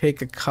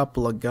take a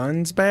couple of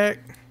guns back.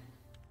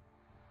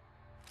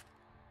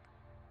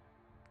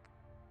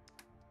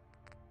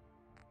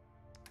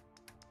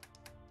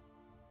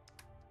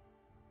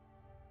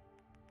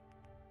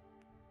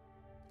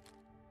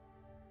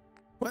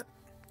 What?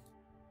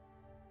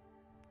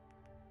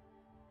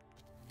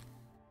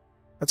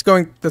 That's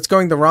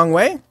going the wrong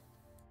way?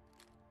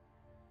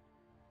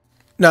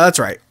 No, that's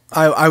right.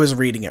 I was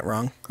reading it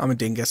wrong. I'm a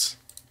dingus.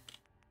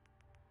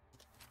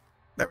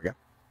 There we go.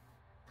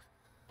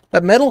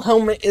 That metal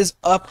helmet is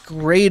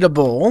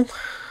upgradable.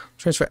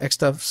 Transfer X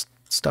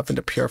stuff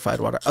into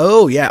purified water.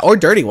 Oh yeah, or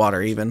dirty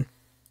water even.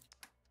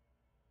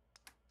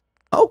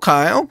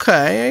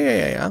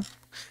 Okay. Yeah.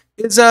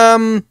 Is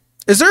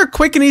there a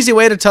quick and easy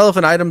way to tell if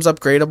an item's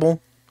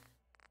upgradable?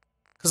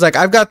 Because like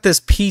I've got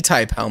this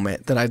P-type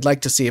helmet that I'd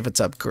like to see if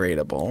it's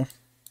upgradable.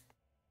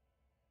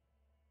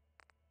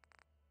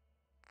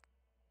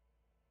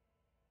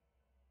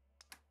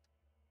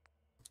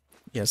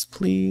 Yes,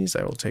 please.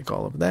 I will take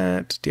all of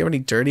that. Do you have any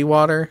dirty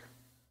water?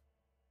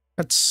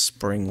 That's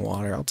spring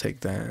water. I'll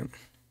take that.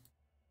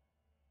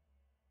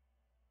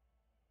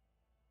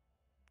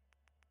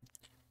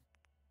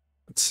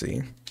 Let's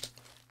see.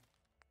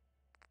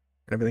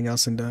 Everything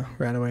else into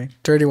Radaway.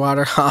 Dirty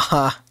water.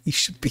 Haha. You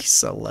should be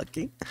so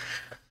lucky.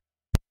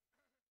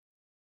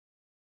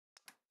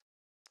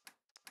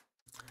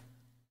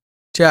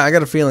 Yeah, I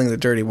got a feeling that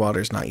dirty water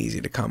is not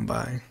easy to come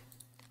by.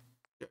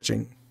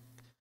 Judging.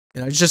 You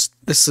know, it's just,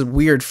 this is a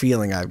weird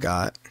feeling I've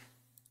got.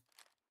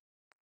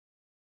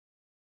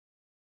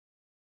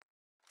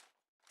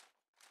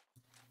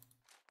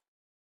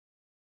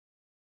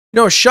 You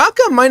know, a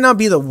shotgun might not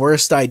be the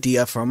worst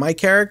idea for my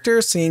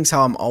character, seeing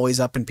how I'm always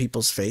up in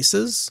people's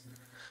faces.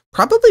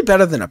 Probably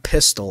better than a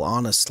pistol,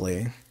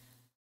 honestly.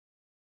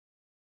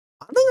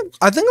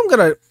 I think I'm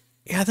gonna,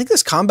 yeah, I think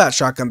this combat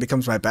shotgun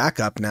becomes my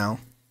backup now.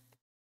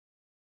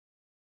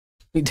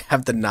 Need to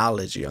have the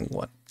knowledge, young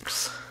one,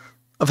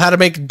 of how to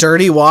make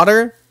dirty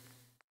water.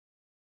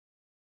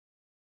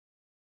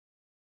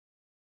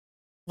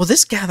 Well,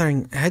 this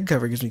gathering head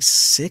cover gives me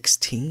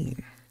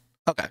 16.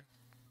 Okay.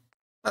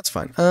 That's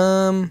fine.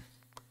 I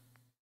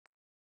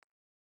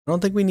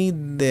don't think we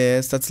need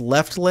this. That's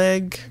left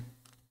leg.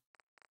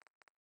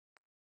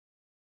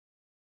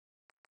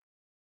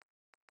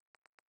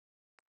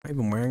 I've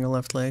been wearing a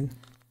left leg.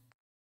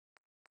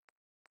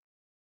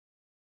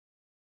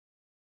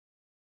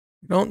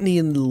 We don't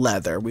need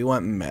leather. We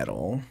want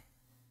metal.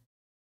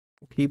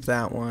 Keep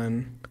that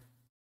one.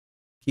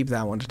 Keep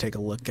that one to take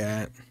a look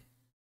at.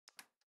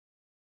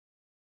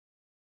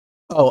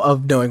 Oh,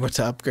 of knowing what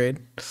to upgrade.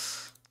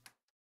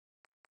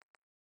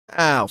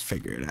 I'll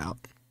figure it out.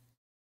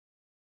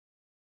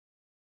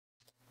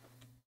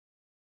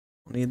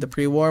 Need the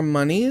pre-war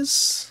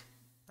monies.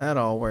 That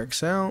all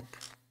works out.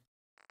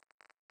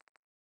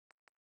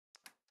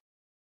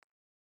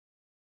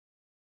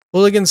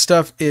 Hooligan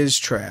stuff is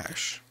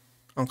trash.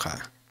 Okay.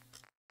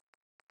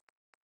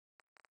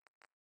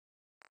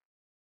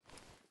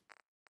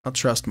 I'll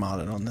trust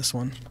modded on this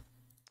one.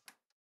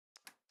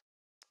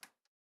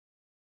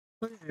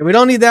 Okay, we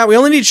don't need that. We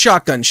only need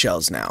shotgun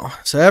shells now.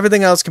 So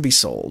everything else can be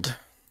sold.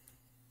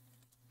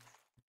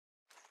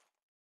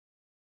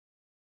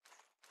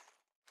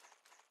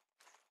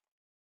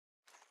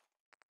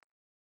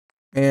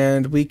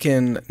 And we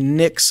can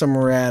nick some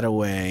rat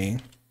away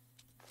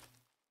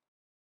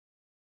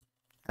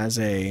as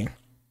a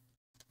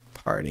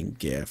parting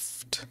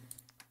gift.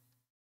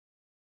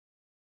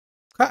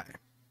 Okay.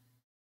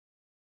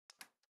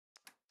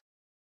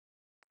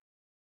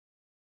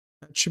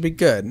 That should be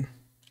good.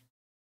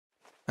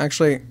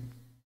 Actually,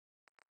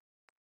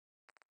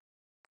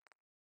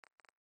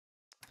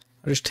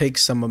 I'll just take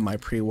some of my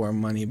pre-war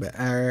money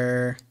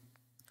back.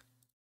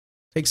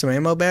 Take some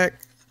ammo back.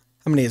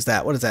 How many is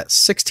that? What is that?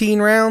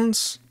 16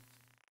 rounds?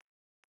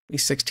 Be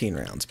 16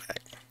 rounds back.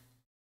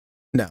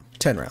 No,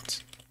 10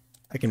 rounds.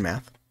 I can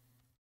math.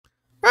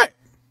 Right.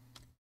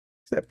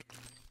 Except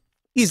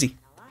easy.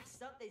 Now that's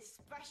something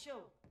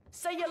special.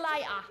 See you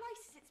later.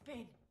 Places it's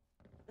been.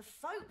 The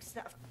folks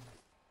that have...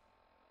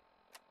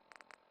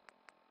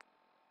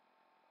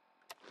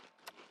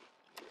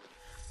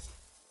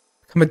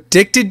 I'm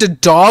addicted to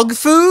dog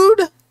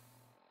food?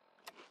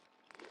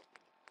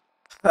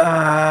 I'm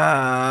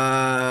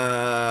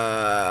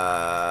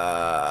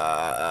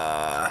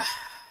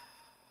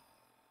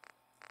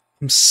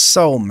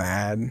so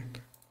mad.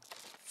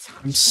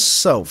 I'm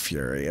so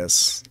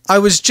furious. I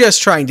was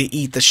just trying to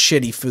eat the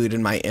shitty food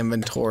in my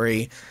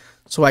inventory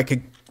so I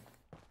could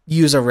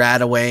use a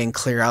rad away and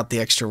clear out the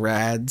extra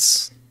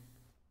rads.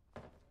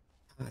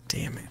 God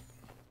damn it.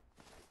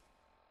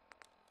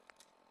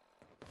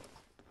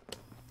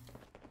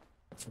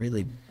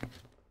 Really,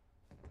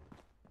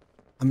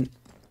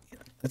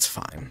 that's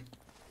fine.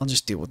 I'll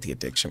just deal with the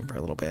addiction for a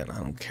little bit. I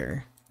don't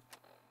care.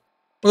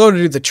 We'll go to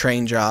do the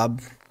train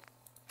job.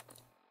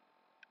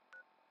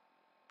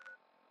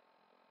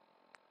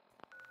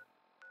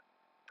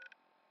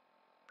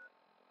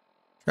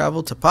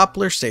 Travel to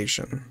Poplar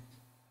Station.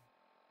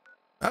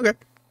 Okay.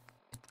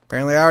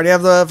 Apparently I already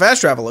have the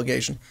fast travel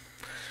location.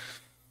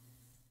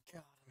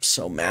 God, I'm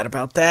so mad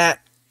about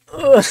that.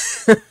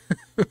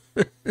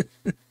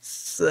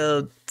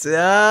 So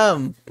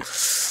dumb.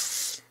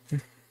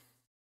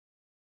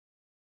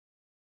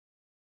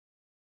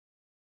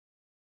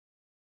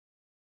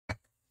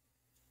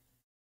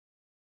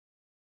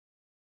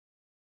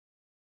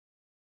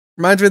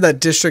 Reminds me of that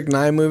District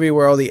 9 movie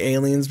where all the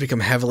aliens become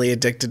heavily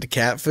addicted to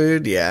cat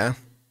food. Yeah.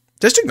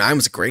 District 9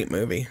 was a great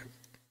movie.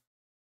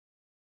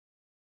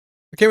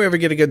 Why can't we ever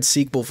get a good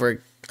sequel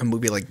for a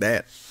movie like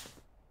that?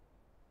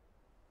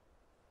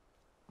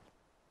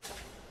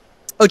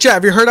 Oh, chat,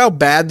 have you heard how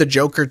bad The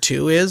Joker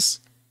 2 is?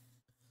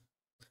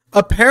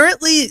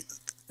 Apparently,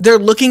 they're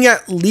looking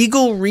at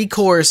legal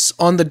recourse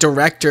on the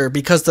director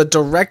because the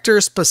director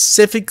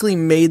specifically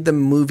made the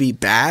movie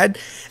bad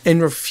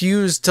and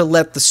refused to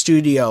let the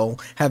studio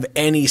have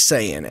any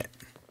say in it.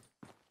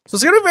 So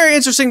it's going to be very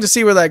interesting to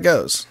see where that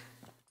goes.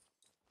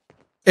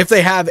 If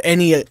they have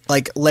any,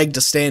 like, leg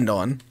to stand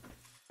on.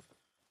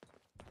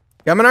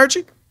 Coming,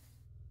 Archie?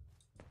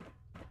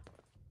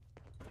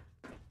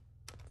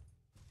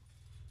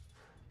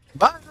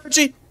 Bye,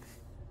 Archie.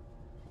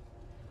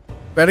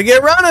 Better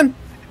get running.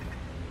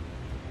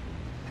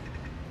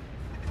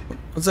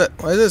 What's that?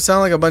 Why does it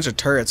sound like a bunch of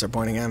turrets are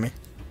pointing at me?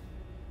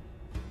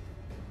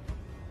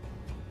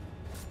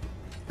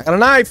 I got a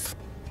knife.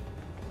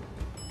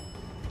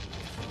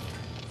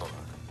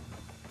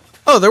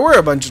 Oh, there were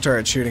a bunch of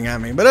turrets shooting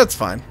at me, but that's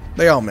fine.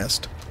 They all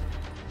missed.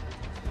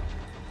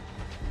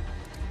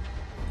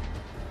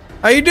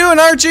 How you doing,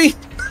 Archie?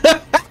 Come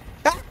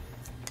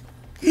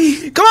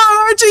on,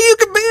 Archie, you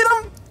can beat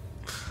him.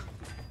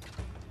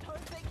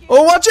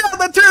 Oh, watch out!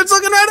 That turret's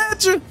looking right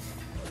at you!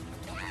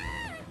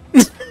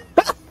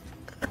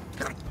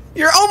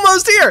 You're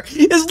almost here!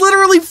 It's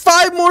literally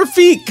 5 more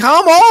feet!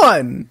 Come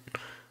on!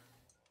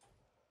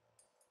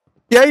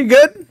 Yeah, you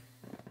good?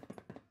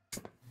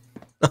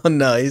 Oh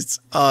no,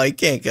 he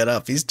can't get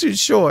up. He's too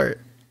short.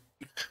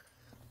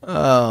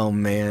 Oh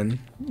man.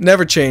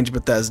 Never change,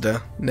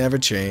 Bethesda. Never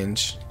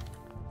change.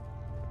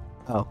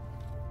 Oh.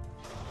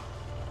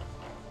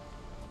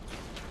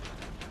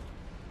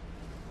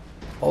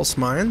 Pulse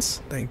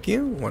mines. Thank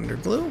you. Wonder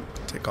glue.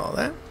 Take all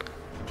that.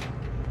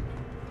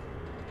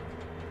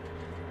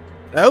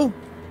 Hello?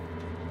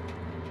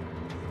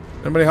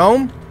 Anybody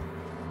home?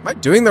 Am I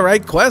doing the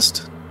right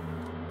quest?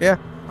 Yeah,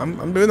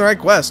 I'm doing the right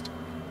quest.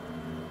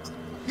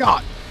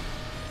 God.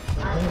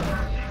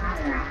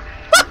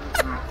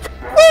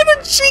 Where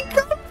did she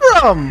come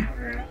from?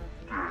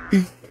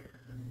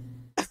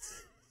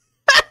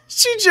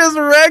 She just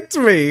wrecked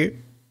me.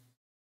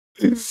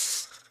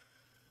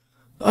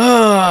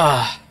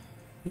 All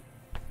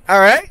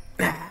right.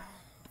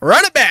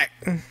 Run it back.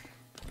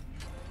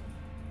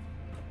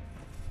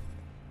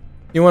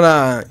 You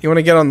wanna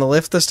get on the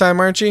lift this time,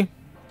 Archie?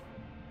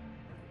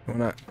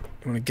 You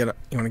wanna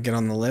get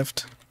on the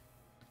lift?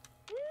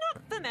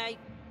 Not for me.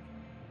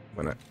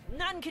 Wanna?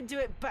 None can do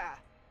it better.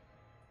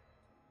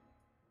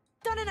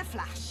 Done in a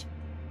flash.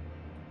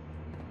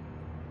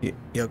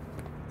 You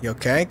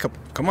okay?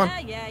 Come on.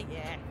 Yeah.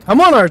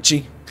 Come on,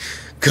 Archie.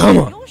 Come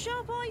on. Your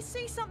sharp eyes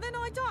see something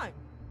I don't.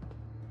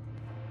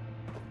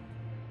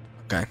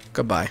 Okay,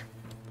 goodbye.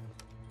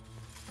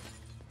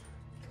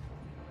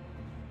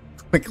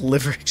 Quick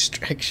liver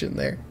extraction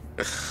there.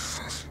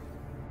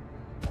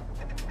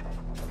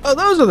 Oh,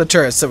 those are the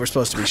turrets that were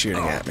supposed to be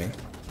shooting at me.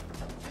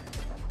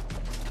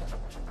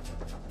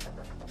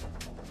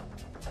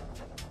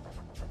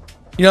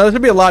 You know, this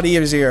would be a lot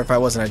easier if I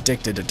wasn't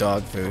addicted to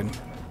dog food.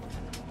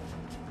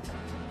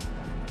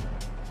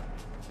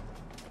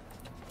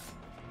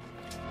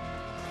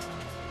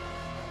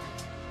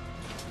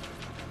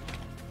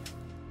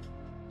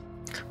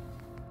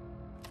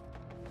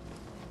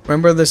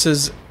 Remember, this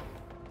is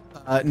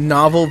a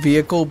novel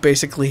vehicle,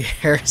 basically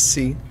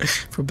heresy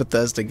for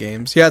Bethesda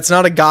games. Yeah, it's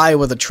not a guy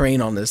with a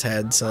train on his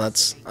head, so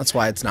that's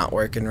why it's not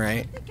working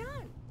right.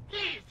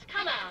 Please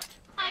come out.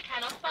 I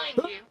cannot find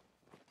you.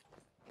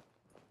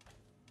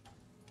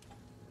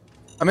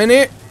 I'm in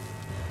here.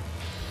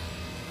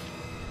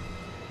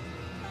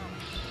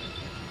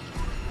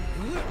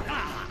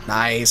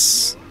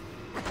 Nice.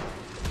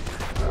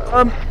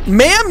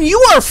 Ma'am, you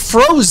are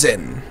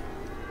frozen.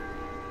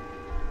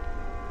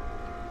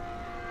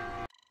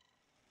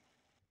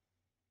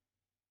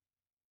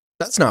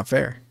 That's not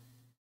fair.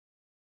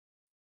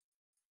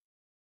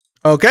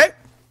 Okay.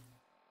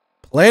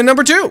 Plan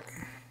number 2.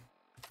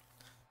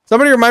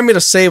 Somebody remind me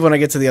to save when I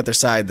get to the other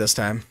side this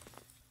time.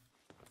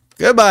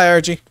 Goodbye,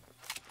 Archie.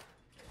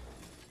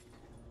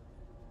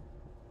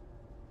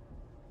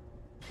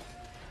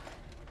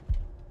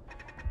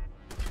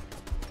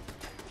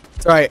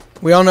 It's alright.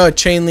 We all know a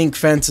chain link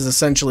fence is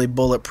essentially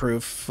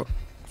bulletproof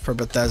for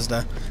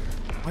Bethesda.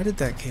 Why did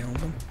that kill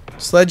them?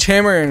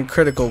 Sledgehammer and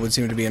critical would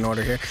seem to be in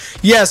order here.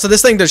 Yeah, so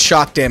this thing does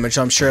shock damage,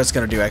 so I'm sure it's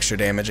going to do extra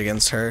damage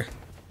against her.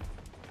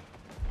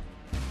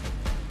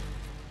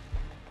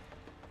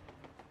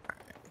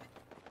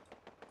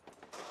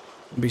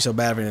 It'd be so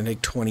bad if it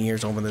take 20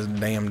 years to open this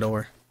damn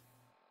door.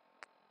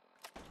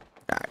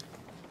 Alright.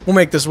 We'll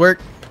make this work.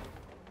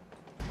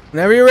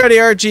 Whenever you're ready,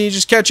 Archie,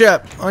 just catch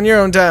up. On your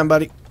own time,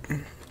 buddy.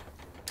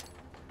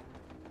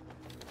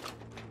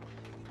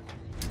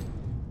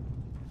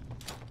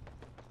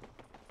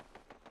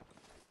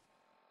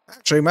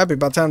 Actually, it might be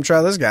about time to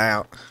try this guy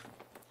out.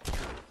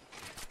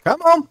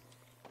 Come on.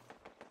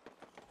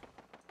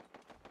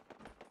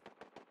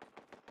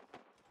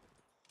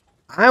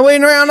 I ain't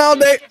waiting around all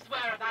day.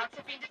 Whereabouts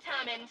have been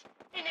determined.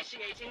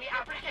 Initiating the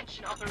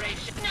apprehension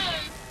operation.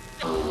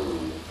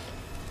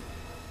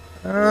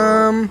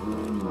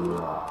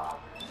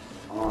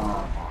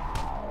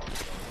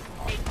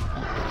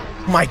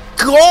 My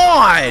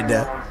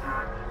God!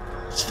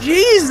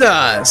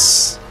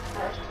 Jesus!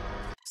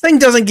 This thing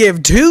doesn't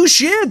give 2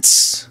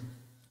 shits.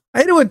 I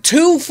hit it with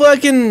 2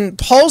 fucking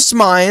pulse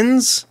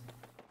mines.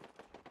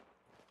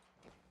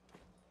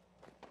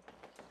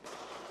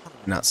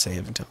 Not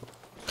save until.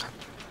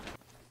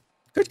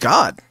 Good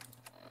God.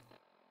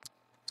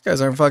 These guys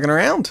aren't fucking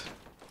around.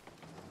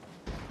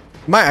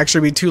 Might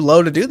actually be too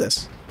low to do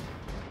this.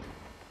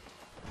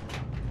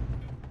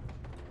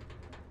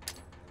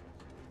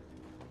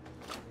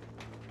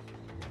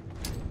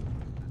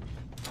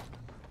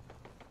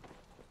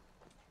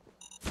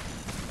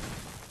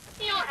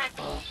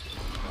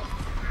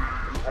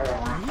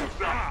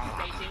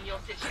 Your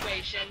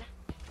situation.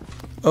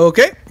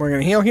 Okay, we're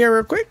gonna heal here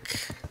real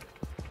quick.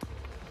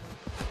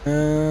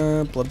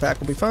 Blood pack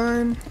will be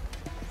fine.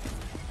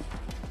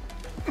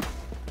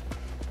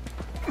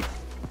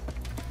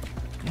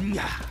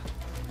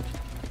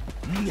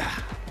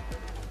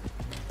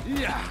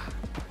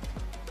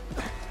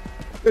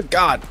 Good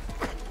God.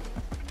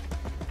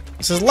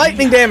 This is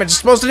lightning damage. It's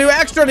supposed to do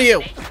extra to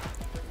you.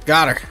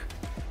 Got her.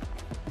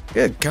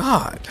 Good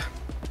God.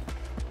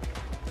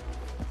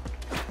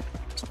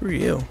 Screw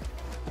you.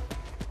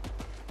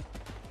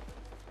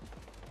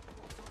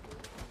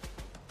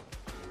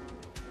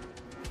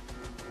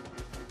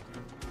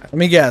 Let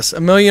me guess.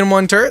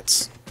 1,000,001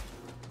 turrets?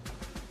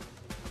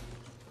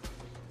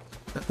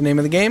 Is that the name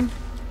of the game?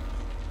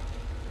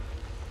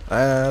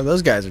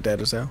 Those guys are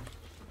dead as hell.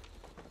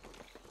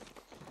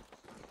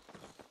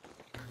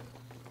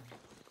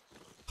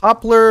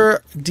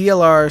 Poplar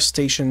DLR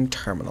Station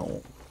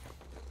Terminal.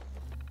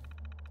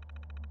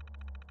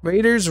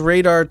 Raiders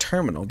Radar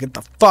Terminal. Get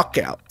the fuck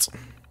out.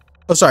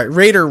 Oh, sorry.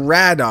 Raider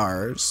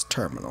Radar's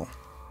Terminal.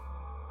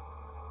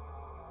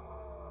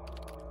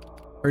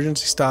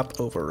 Emergency stop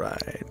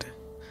override.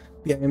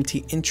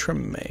 BIMT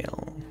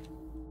intramail.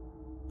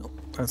 Nope,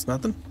 that's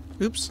nothing.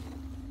 Oops.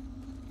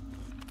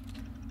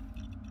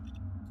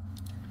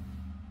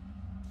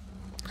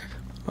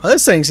 Well,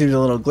 this thing seems a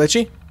little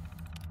glitchy.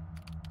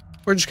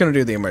 We're just going to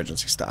do the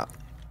emergency stop.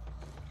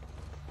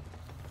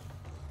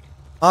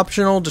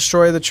 Optional,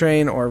 destroy the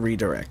train or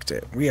redirect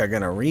it. We are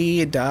going to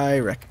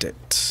redirect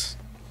it.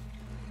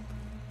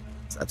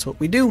 That's what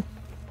we do.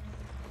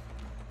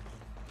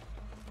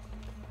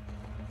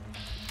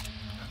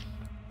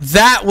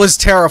 That was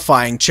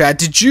terrifying, Chad.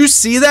 Did you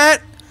see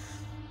that?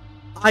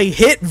 I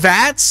hit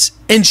VATS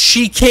and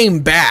she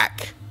came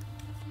back.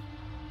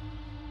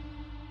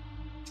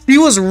 She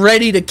was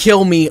ready to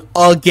kill me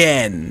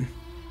again.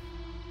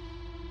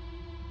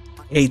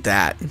 I hate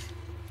that.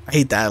 I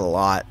hate that a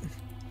lot.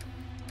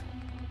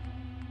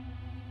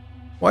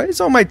 Why is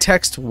all my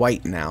text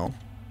white now?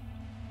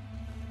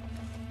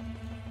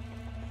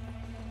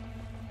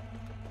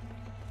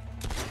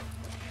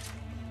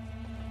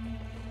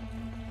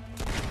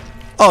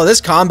 Oh,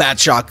 this combat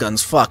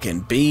shotgun's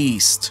fucking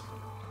beast.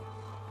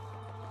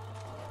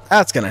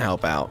 That's gonna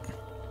help out.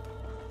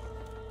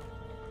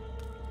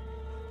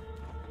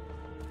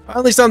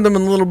 Finally something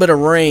with a little bit of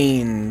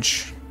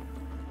range.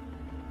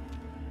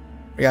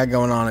 What we got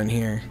going on in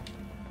here?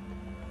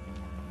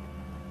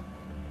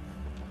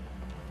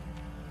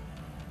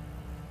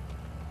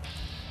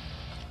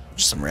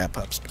 Just some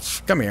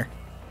wrap-ups. Come here.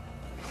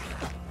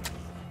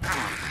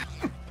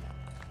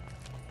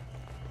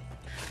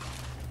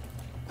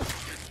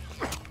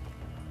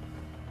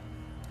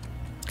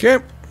 Okay.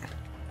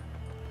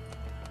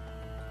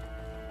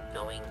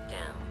 Going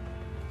down.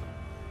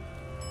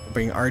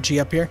 Bring Archie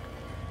up here.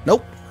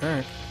 Nope. All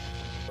right.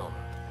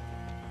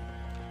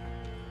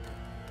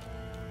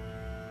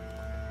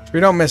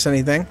 We don't miss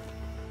anything.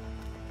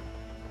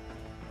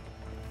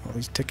 All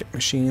these ticket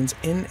machines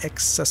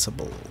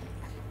inaccessible.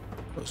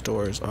 Those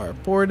doors are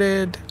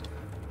boarded.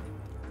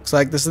 Looks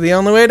like this is the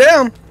only way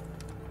down.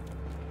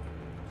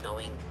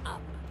 Going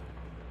up.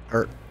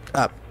 Or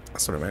up.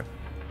 That's what I meant.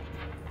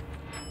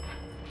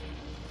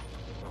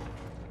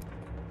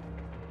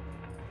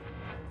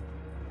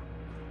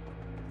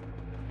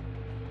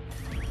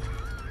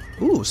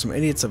 Ooh, some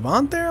idiot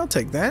savant there. I'll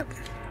take that.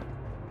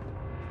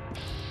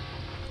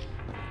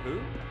 Who?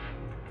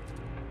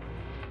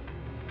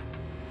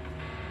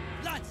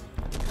 Lads,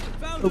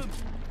 found Oh, them.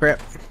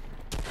 crap.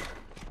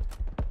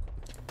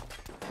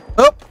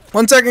 Oh,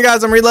 1 second,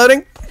 guys. I'm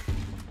reloading.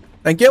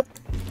 Thank you.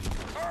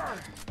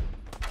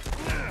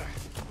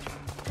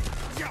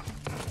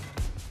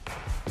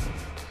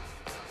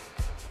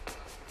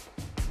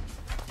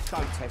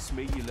 Don't test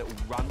me, you little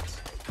runt.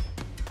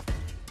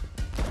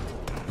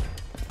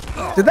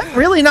 Did that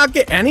really not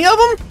get any of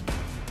them?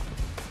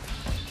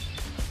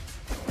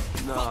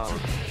 No.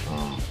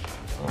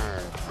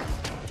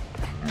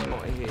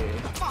 Not here.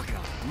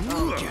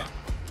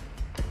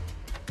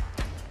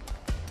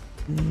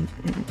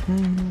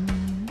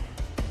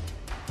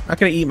 Not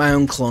gonna eat my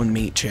own clone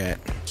meat, chat.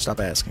 Stop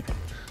asking.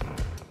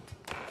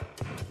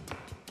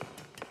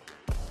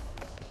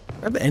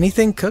 Have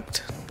anything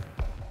cooked?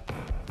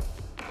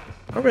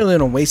 I don't really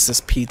want to waste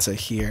this pizza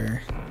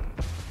here.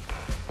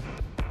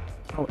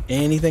 Oh,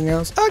 anything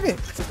else? Okay,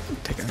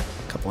 take a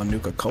couple of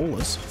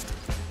Nuka-Colas.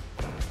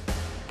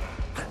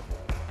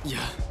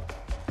 Yeah.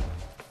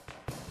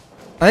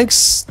 I think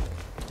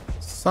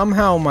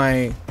somehow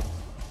my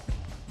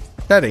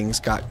settings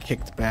got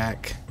kicked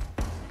back.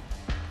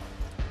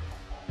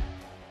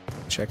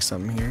 Check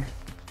something here.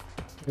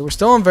 Okay, we're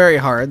still on very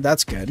hard.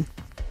 That's good.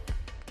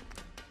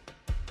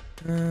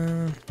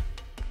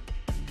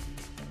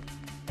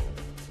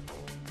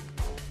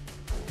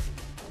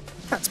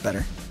 That's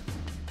better.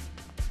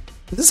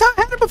 Is this how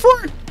I had it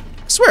before?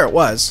 I swear it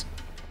was.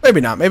 Maybe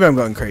not. Maybe I'm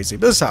going crazy,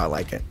 but this is how I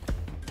like it.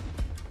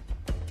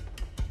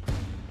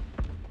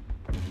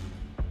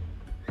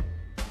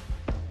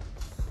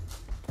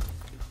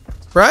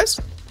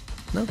 Surprise?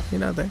 No, you're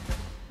not there.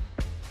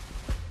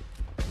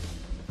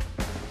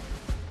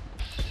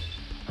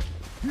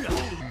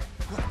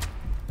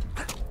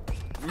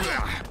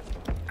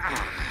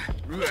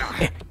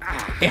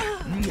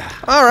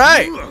 All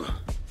right.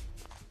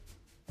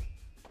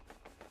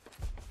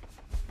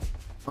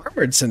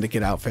 Armored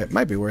Syndicate outfit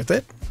might be worth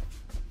it.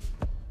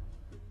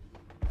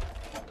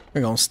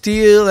 We're gonna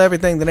steal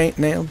everything that ain't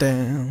nailed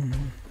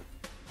down.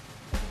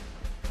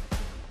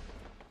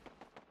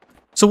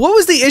 So what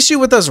was the issue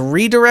with us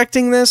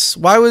redirecting this?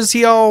 Why was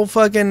he all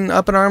fucking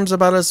up in arms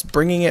about us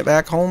bringing it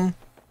back home?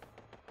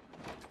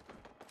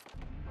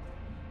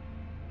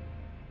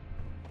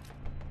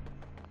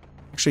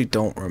 Actually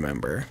don't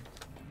remember.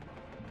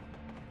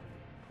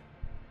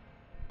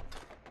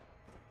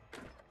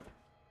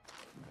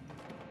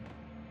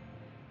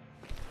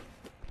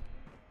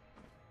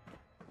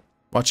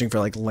 Watching for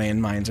like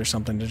landmines or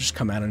something to just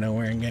come out of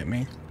nowhere and get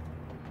me.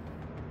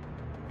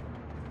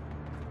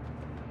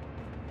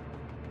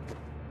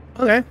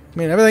 Okay, I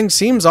mean, everything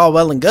seems all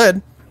well and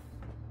good.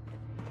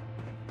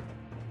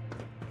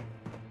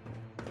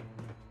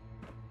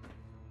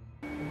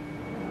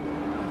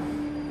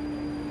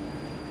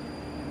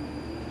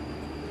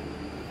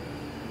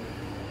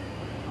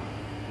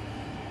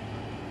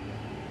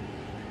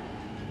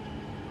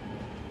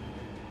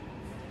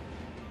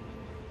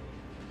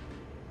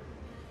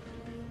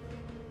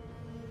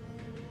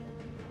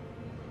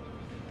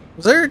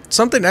 Was there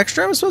something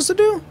extra I'm supposed to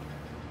do?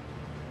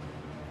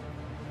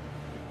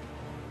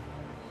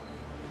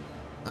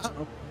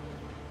 Uh-oh.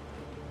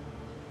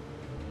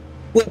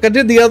 Look, I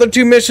did the other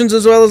 2 missions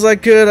as well as I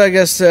could. I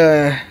guess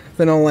if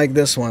they don't like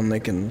this one,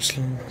 they can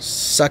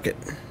suck it.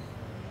 I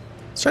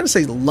was trying to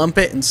say lump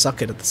it and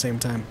suck it at the same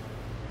time.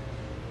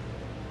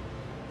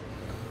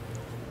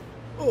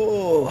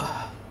 Oh.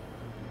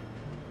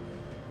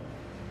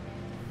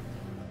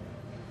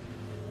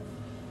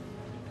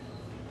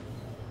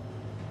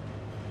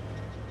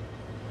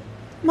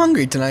 I'm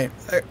hungry tonight.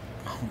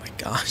 Oh my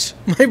gosh.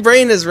 My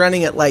brain is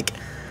running at like,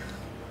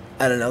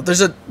 I don't know. There's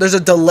a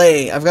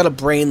delay. I've got a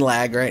brain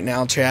lag right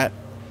now, chat.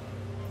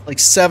 Like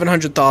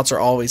 700 thoughts are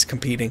always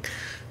competing.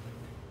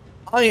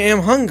 I am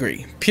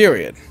hungry.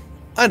 Period.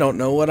 I don't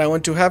know what I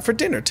want to have for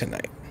dinner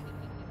tonight.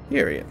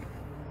 Period.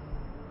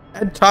 I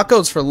had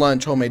tacos for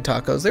lunch, homemade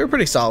tacos. They were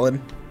pretty solid.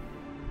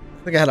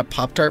 I think I had a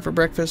Pop-Tart for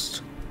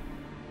breakfast.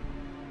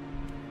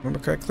 Remember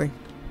correctly?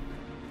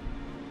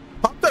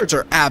 Pop-Tarts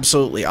are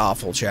absolutely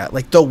awful, chat.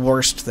 Like, the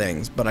worst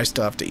things, but I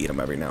still have to eat them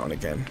every now and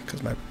again,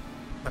 because my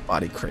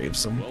body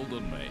craves them. Well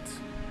done, mate.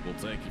 We'll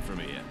take it from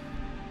here.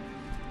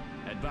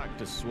 Head back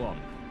to Swan.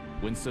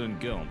 Winston and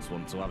Gaunt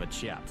want to have a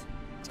chat.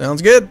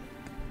 Sounds good.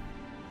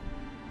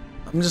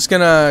 I'm just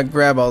gonna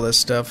grab all this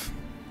stuff.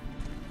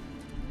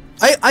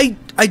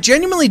 I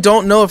genuinely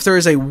don't know if there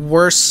is a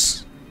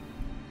worse,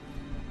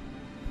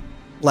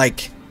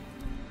 like,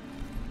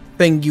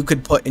 thing you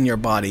could put in your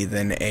body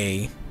than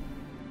a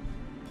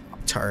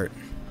Pop-Tart.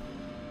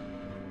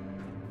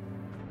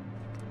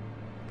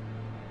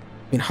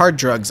 I mean, hard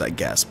drugs, I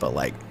guess, but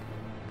like,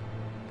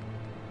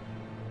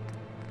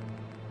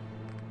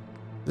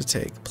 to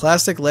take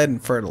plastic, lead,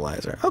 and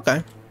fertilizer.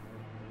 Okay.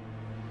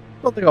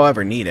 Don't think I'll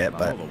ever need it,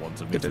 but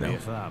good to know.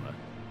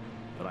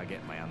 But I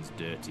get my hands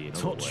dirty in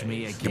Touch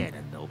me again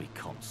and there'll be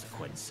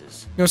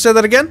consequences. You want to say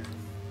that again?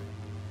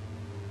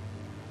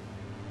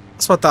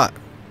 That's what I thought.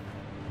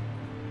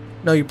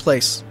 Know your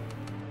place.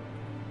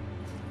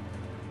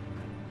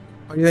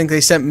 Why do you think they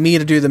sent me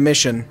to do the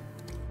mission?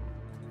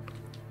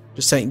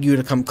 Just sent you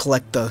to come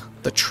collect the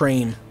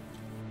train.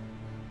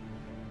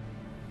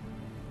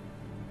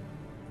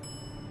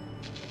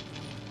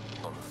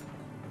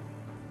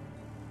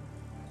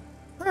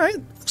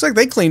 Alright, looks like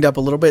they cleaned up a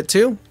little bit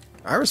too.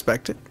 I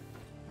respect it.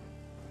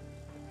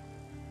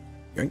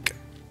 Yoink.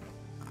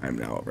 I'm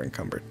now over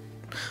encumbered.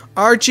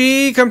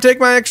 Archie, come take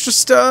my extra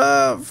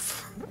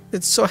stuff.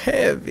 It's so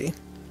heavy.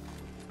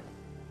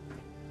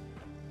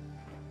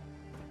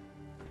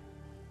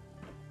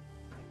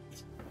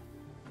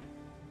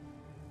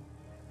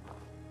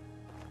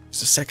 It's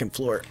the second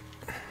floor.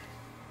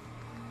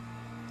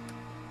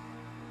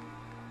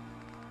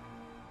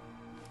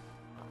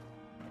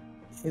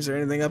 Is there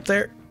anything up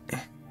there?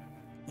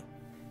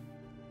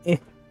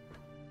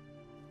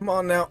 Come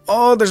on now.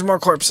 Oh, there's more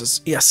corpses.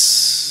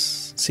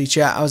 Yes. See,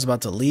 chat, I was about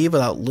to leave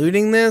without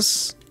looting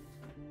this.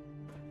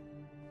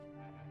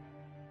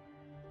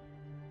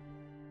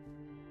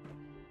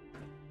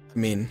 I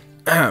mean,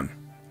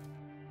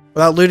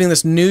 without looting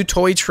this new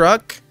toy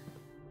truck.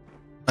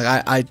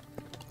 Like,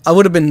 I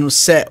would have been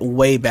set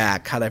way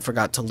back had I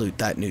forgot to loot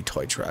that new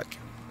toy truck.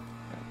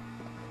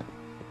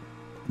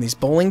 And these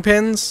bowling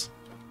pins.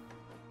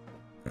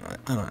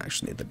 I don't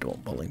actually need the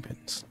dual bowling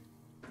pins.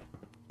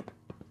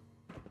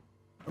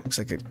 Looks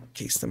like a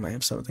case that might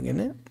have something in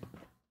it.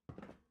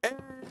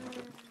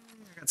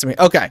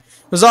 Okay, it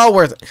was all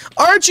worth it.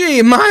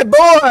 Archie, my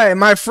boy,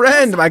 my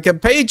friend, my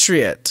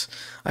compatriot.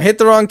 I hit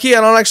the wrong key.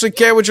 I don't actually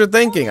care what you're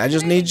thinking. I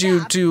just need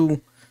you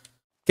to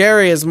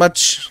carry as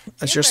much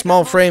as your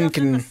small frame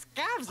can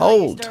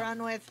hold.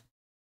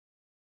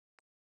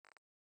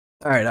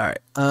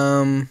 Alright.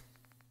 There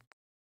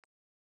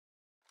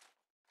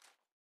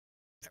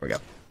we go.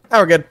 Now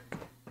we're good.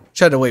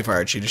 Just had to wait for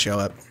Archie to show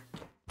up.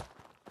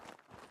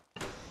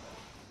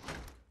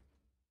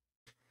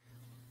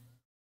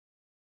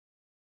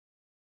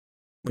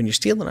 When you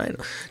steal an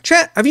item.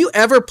 Chat, have you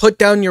ever put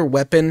down your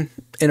weapon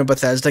in a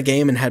Bethesda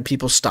game and had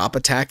people stop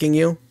attacking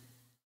you?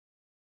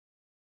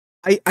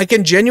 I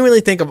can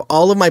genuinely think of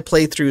all of my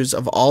playthroughs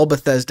of all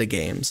Bethesda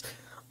games.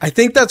 I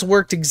think that's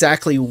worked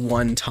exactly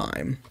one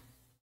time.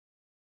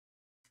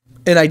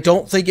 And I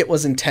don't think it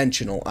was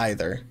intentional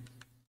either.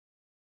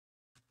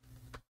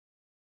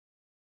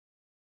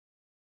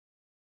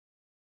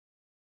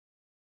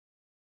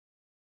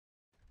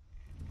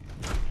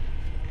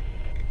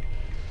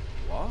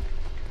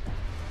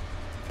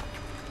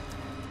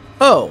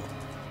 Oh.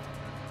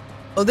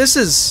 Oh, this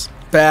is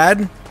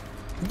bad.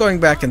 I'm going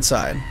back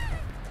inside.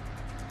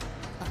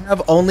 I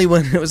have only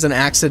when it was an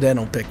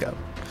accidental pickup.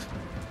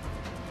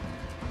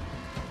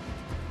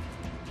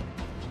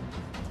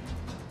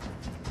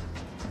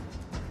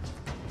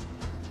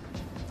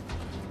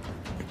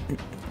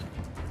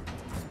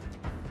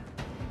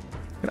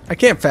 I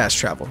can't fast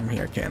travel from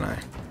here, can I?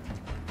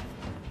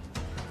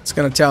 It's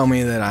gonna tell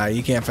me that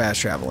you can't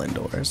fast travel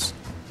indoors.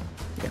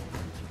 Yeah.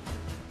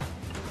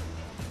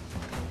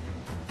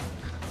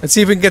 Let's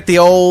see if we can get the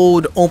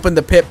old open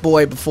the pit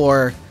boy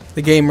before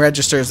the game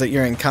registers that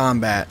you're in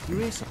combat.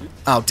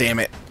 Oh, damn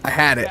it. I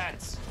had it.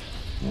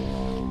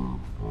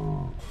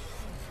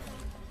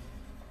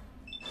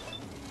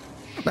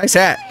 Nice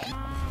hat.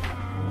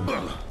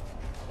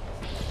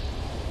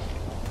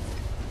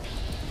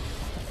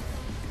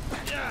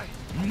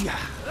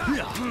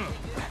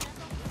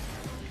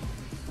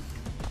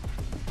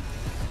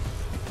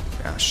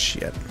 Ah,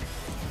 shit.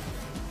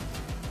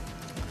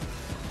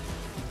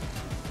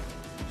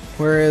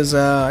 Where is,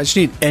 I just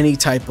need any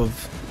type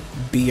of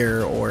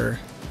beer or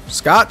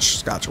scotch.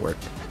 Scotch will work.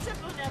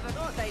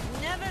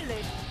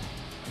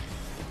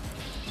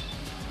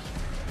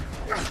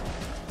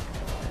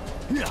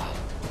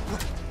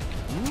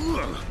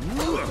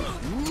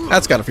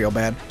 That's gotta feel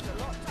bad.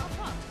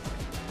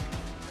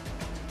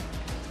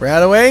 Right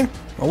away?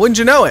 Well, wouldn't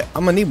you know it?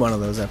 I'm gonna need one of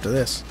those after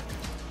this.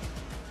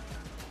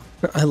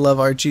 I love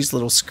Archie's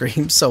little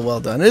scream. So well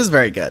done. It is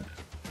very good.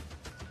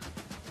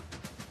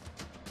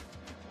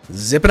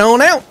 Zipping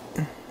on out.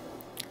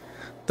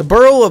 The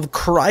borough of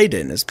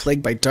Croydon is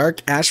plagued by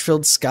dark,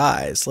 ash-filled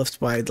skies left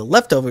by the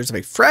leftovers of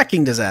a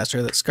fracking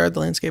disaster that scarred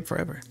the landscape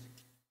forever.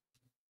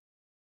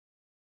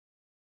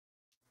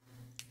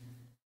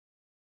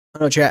 Oh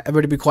no, chat.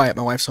 Everybody be quiet.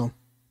 My wife's home.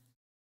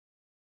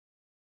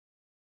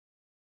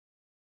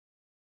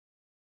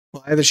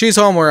 Well, either she's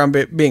home or I'm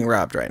being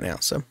robbed right now,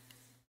 so.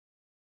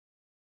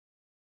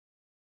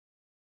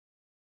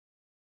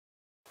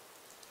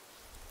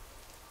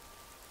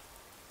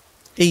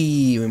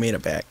 Hey, we made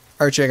it back.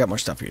 Archie, I got more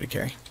stuff for you to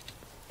carry.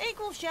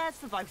 Equal shares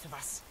for both of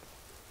us.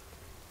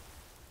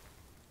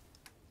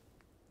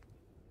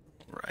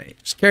 Right.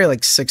 Just carry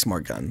like 6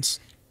 more guns.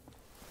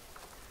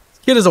 This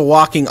kid is a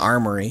walking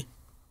armory.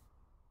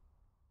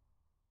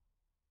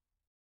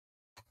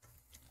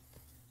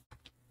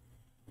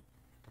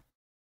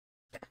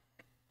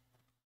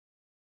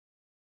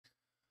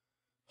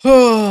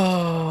 Alrighty.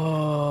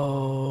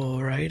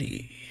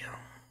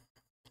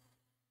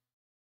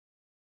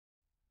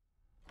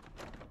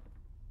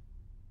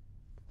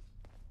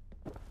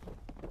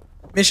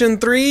 Mission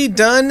 3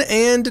 done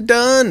and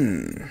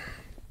done.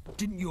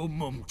 Didn't your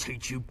mum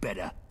teach you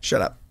better?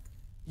 Shut up.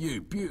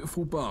 You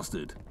beautiful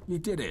bastard. You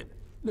did it.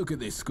 Look at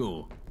this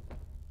score.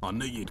 I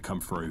knew you'd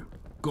come through.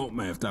 Gort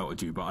may have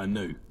doubted you, but I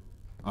knew.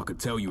 I could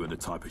tell you were the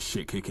type of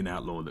shit-kicking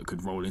outlaw that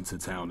could roll into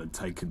town and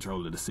take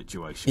control of the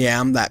situation.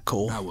 Yeah, I'm that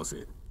cool. How was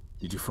it?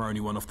 Did you throw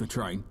anyone off the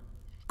train?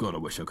 God, I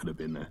wish I could have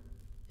been there.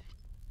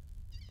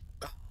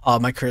 Oh,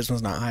 my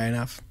charisma's not high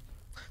enough.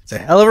 It's a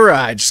hell of a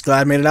ride. Just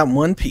glad I made it out in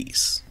one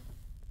piece.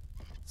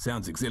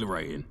 Sounds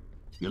exhilarating.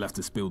 You'll have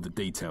to spill the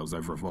details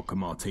over a vodka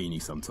martini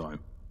sometime.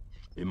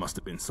 It must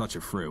have been such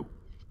a thrill.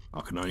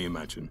 I can only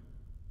imagine.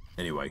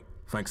 Anyway,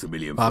 thanks a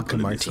million for Vodka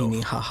pulling this martini,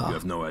 off. haha. You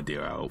have no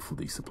idea how helpful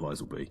these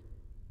supplies will be.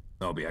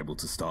 I'll be able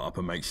to start up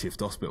a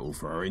makeshift hospital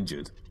for our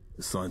injured,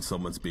 assign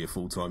someone to be a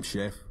full-time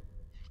chef,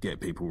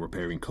 get people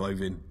repairing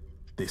clothing.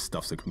 This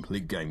stuff's a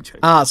complete game changer.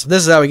 Ah, so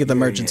this is how we get the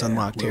merchants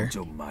unlocked well here.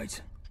 Done,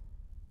 mate.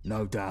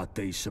 No doubt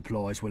these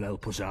supplies will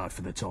help us out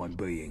for the time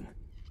being.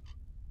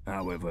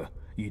 However,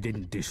 you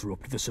didn't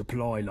disrupt the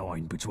supply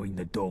line between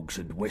the Dogs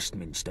and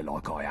Westminster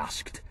like I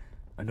asked.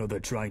 Another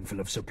train full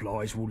of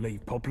supplies will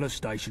leave Poplar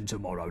Station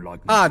tomorrow like...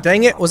 Ah,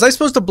 dang it. Was I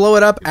supposed to blow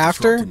it up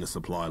after? Disrupting the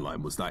supply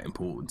line was that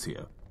important to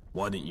you.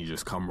 Why didn't you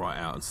just come right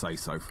out and say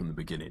so from the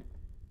beginning?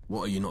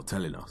 What are you not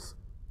telling us?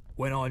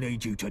 When I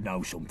need you to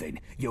know something,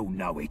 you'll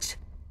know it.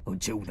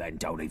 Until then,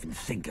 don't even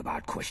think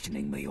about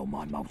questioning me or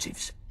my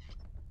motives.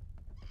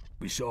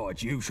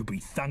 Besides, you should be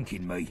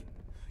thanking me.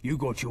 You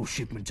got your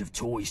shipment of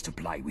toys to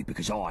play with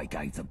because I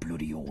gave the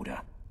bloody order.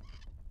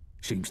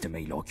 Seems to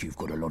me like you've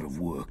got a lot of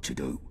work to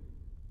do.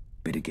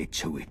 Better get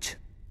to it.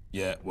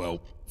 Yeah,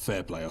 well,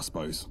 fair play, I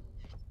suppose.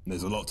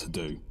 There's a lot to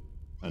do,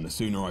 and the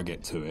sooner I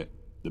get to it,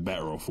 the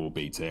better off we'll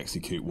be to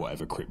execute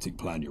whatever cryptic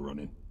plan you're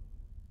running.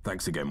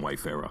 Thanks again,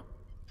 Wayfarer.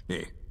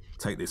 Here,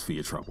 take this for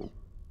your trouble.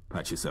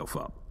 Patch yourself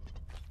up.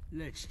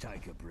 Let's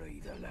take a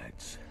breather,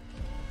 lads.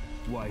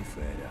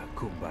 Wayfarer,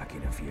 come back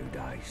in a few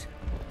days.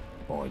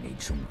 I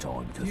need some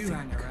time to think.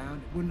 Hang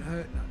around, it wouldn't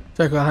hurt none.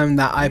 Talk about him,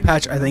 that eye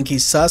patch. I think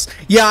he's sus.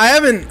 Yeah, I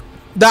haven't.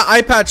 That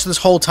eye patch this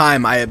whole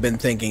time I have been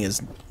thinking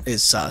is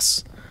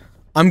sus.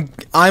 I'm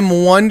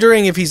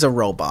wondering if he's a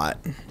robot.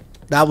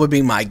 That would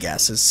be my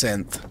guess. Is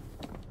synth.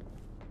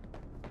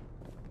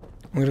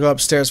 I'm gonna go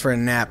upstairs for a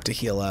nap to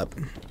heal up.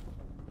 I'm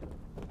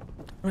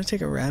gonna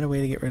take a rat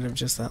away to get rid of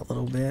just that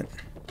little bit.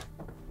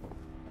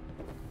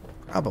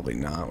 Probably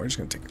not. We're just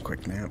gonna take a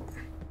quick nap.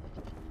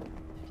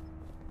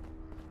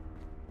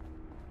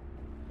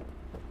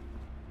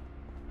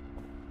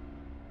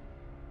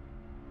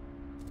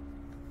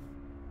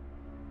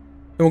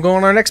 we'll go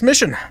on our next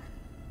mission.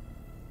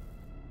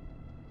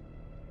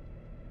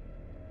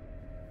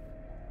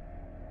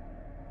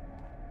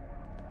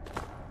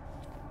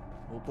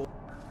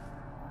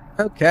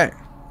 Okay,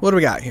 what do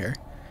we got here?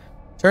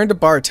 Turn to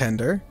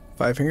bartender,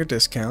 5-finger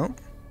discount.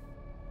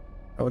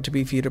 Oh, to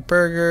be feed a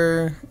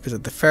burger.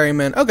 Visit the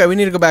ferryman. Okay, we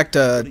need to go back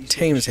to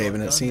Thames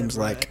Haven, it seems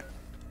like.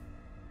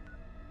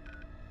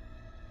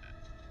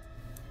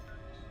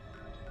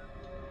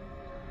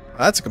 Oh,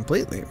 that's a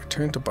completely.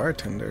 Return to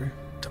bartender.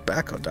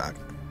 Tobacco dock.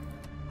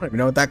 I don't even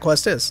know what that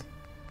quest is.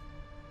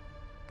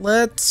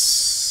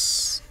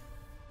 Let's...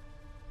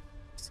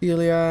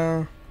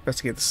 Celia.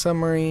 Investigate the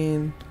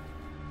submarine.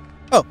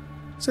 Oh,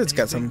 so it's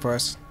got something for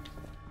us.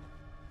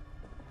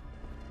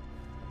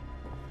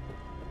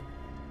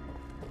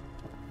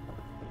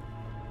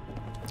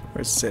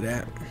 Where's Sid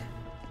at?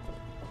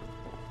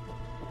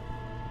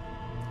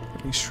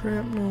 Any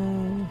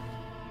shrapnel?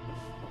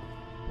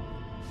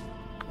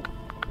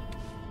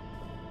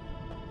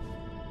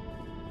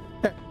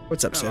 Hey,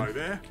 what's up, Sid? Hello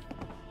there.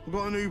 We've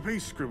got a new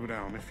piece scribbled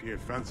down if you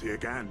fancy a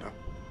gander.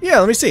 Yeah,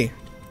 let me see.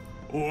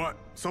 Alright,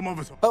 some of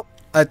us... Oh,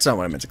 that's not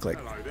what I meant to click.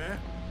 Hello there.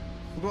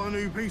 We've got a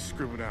new piece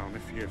scribbled down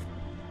if you...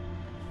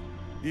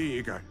 Here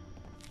you go.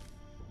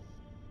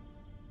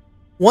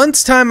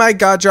 Once time I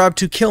got job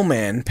to kill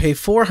man, pay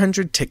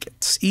 400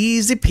 tickets.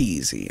 Easy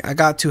peasy. I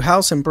got to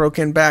house and broke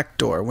in back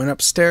door. Went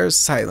upstairs,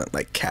 silent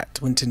like cat.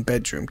 Went in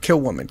bedroom, kill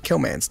woman, kill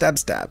man, stab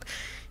stab.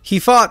 He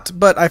fought,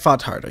 but I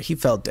fought harder. He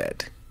fell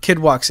dead. Kid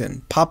walks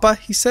in. Papa,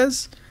 he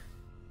says.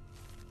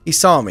 He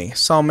saw me,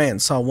 saw man,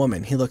 saw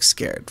woman. He looked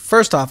scared.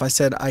 First off, I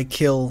said, I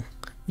kill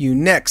you.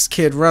 Next,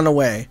 kid, run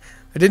away.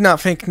 I did not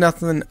think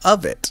nothing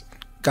of it.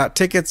 Got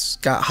tickets,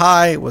 got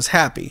high, was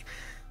happy.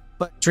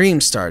 But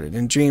dreams started.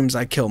 In dreams,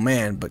 I kill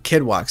man, but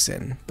kid walks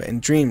in. But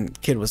in dream,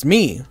 kid was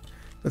me.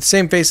 With the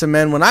same face of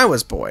men when I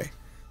was boy.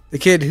 The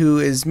kid who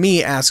is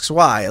me asks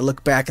why. I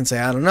look back and say,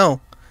 I don't know.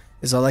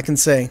 Is all I can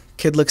say.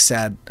 Kid looks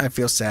sad. I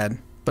feel sad.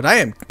 But I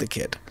am the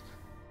kid.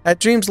 Had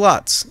dreams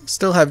lots.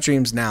 Still have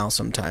dreams now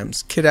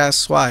sometimes. Kid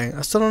asks why.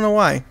 I still don't know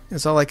why.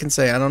 Is all I can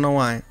say. I don't know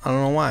why. I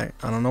don't know why.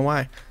 I don't know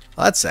why.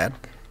 Well, that's sad.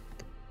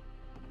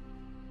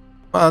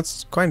 Well,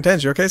 that's quite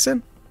intense. You okay,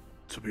 Sid?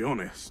 To be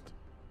honest,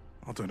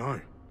 I don't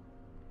know.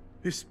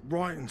 This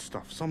writing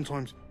stuff,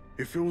 sometimes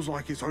it feels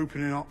like it's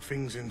opening up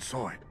things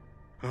inside.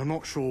 And I'm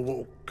not sure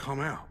what'll come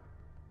out.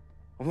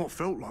 I've not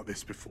felt like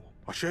this before.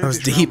 I shared that was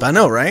this deep, round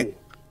I know, before, right?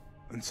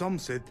 And some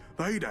said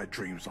they'd had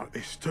dreams like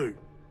this too.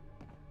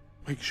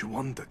 Makes you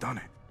wonder, doesn't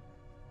it?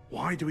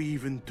 Why do we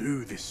even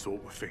do this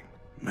sort of thing?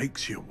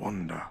 Makes you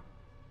wonder.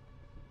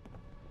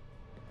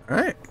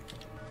 Alright.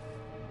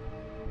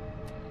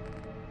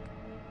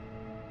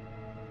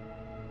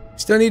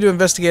 Still need to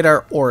investigate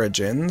our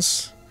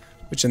origins.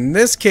 Which in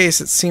this case,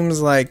 it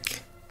seems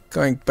like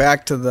going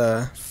back to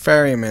the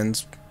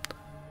ferryman's...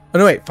 Oh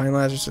no, wait. Find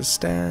Lazarus'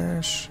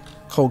 stash.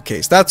 Cold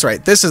case. That's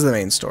right. This is the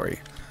main story.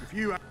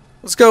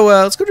 Let's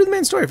go do the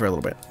main story for a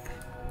little bit.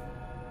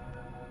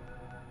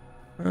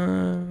 I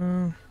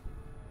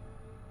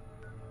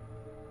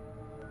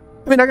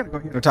mean, I gotta go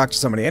here to talk to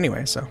somebody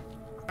anyway, so...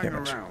 Hang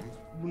around.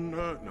 Wouldn't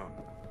hurt none.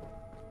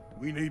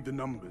 We need the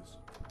numbers.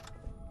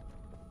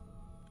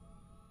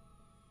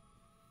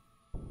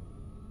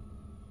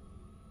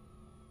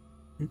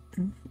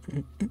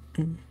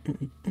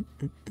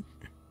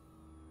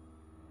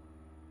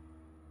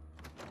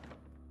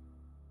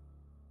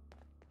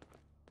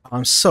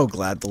 I'm so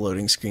glad the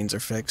loading screens are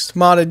fixed.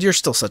 Modded, you're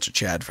still such a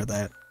Chad for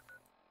that.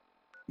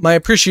 My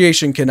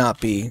appreciation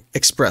cannot be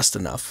expressed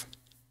enough.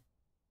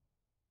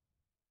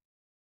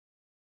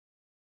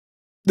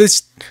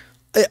 This...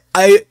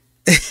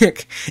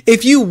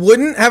 if you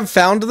wouldn't have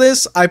found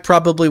this, I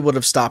probably would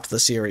have stopped the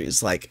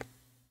series, like,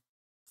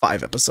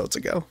 5 episodes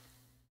ago.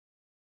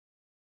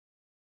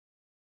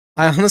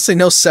 I honestly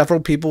know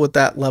several people with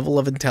that level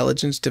of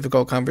intelligence,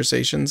 difficult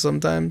conversations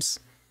sometimes.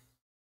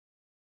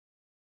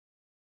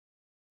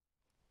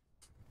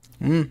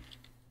 Yeah.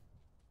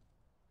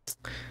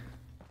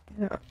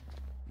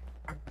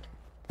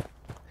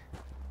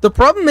 The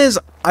problem is,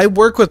 I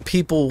work with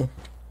people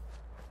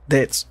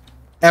that's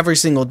every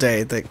single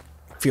day that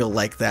feel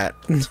like that.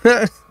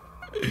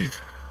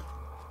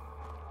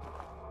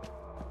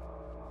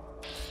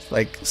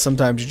 Like,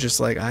 sometimes you're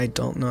just like, I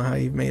don't know how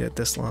you've made it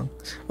this long.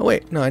 Oh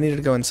wait, no, I needed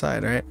to go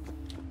inside, right?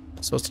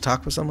 Supposed to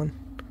talk with someone?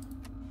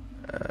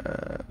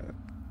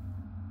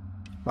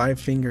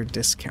 5-finger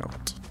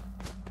discount.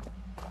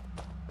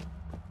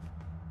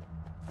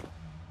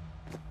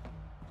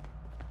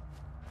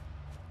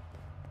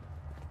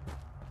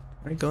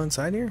 Can I go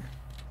inside here?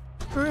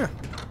 Oh yeah.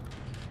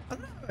 I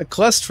don't have a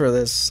quest for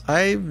this.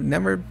 I've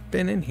never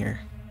been in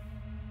here.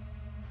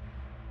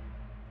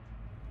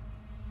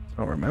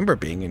 I don't remember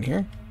being in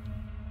here.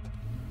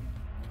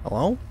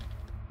 Hello?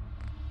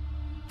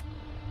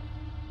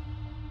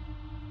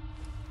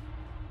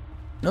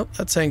 Nope,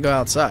 that's saying go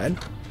outside.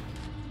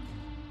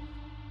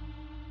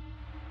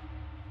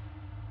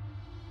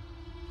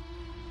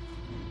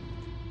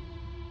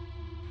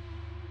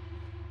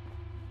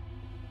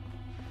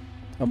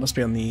 Oh, it must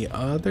be on the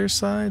other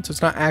side, so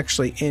it's not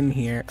actually in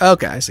here.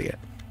 Okay, I see it.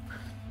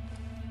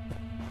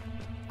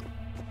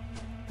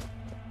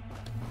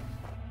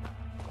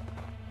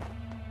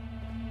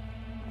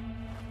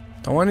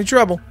 Don't want any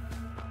trouble.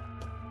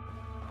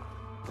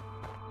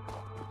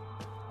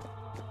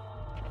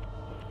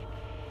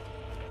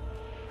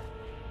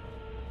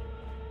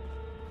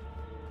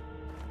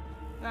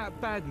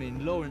 That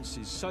badman Lawrence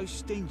is so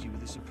stingy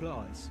with the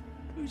supplies.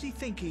 Who does he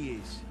think he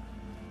is?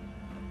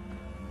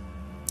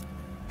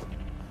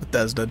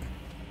 Bethesda.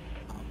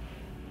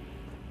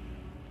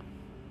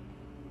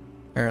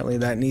 Apparently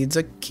that needs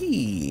a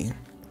key.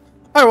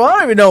 Alright, well, I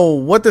don't even know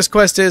what this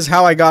quest is,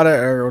 how I got it,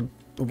 or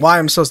why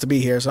I'm supposed to be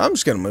here, so I'm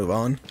just gonna move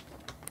on.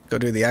 Go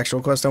do the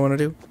actual quest I want to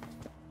do.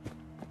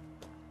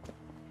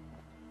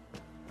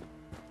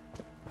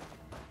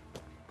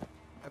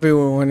 Every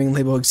warning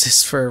label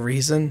exists for a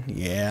reason.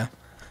 Yeah.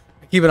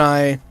 Keep an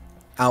eye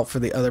out for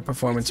the other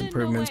performance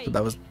improvements, but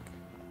that was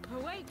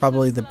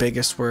probably the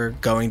biggest we're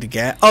going to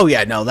get. Oh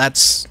yeah, no,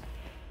 that's...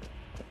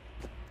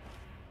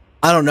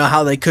 I don't know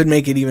how they could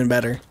make it even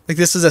better. Like,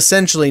 this is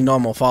essentially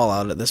normal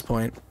Fallout at this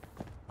point.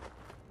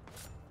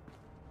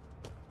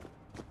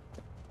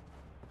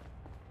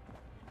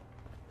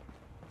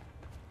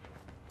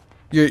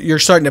 You're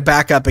starting to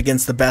back up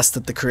against the best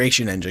that the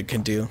creation engine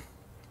can do.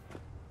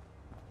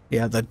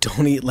 Yeah, the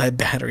don't eat lead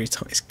batteries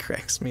always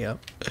cracks me up.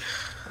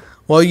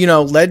 Well, you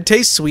know, lead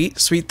tastes sweet.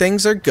 Sweet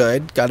things are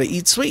good. Gotta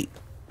eat sweet.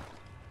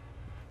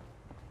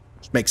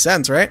 Makes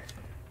sense, right?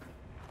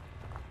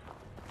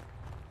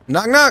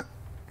 Knock, knock.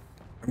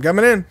 I'm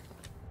coming in.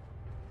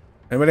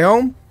 Anybody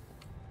home?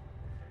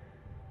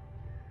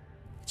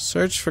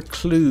 Search for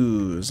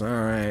clues.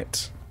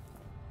 Alright.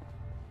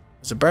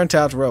 There's a burnt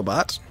out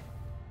robot.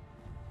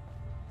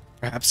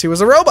 Perhaps he was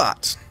a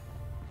robot.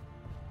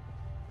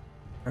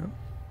 Oh.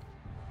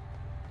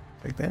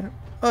 Like that.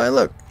 Oh, hey,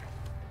 look.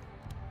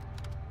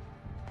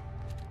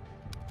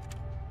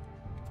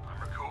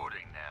 I'm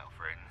recording now,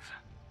 friends.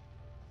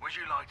 Would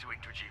you like to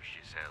introduce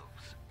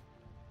yourselves?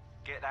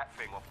 Get that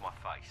thing off my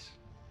face.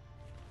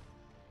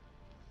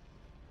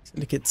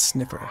 Syndicate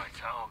Sniffer.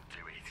 Right, I'll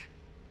do it.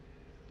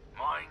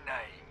 My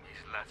name is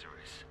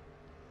Lazarus.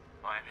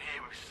 I am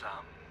here with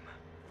some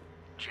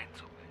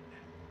gentlemen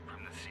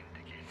from the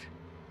Syndicate.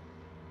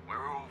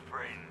 We're all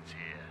friends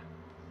here.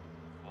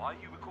 Why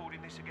are you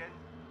recording this again?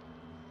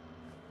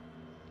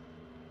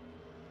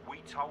 We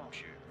told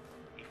you,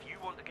 if you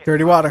want to get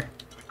Dirty water.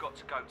 we've got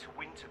to go to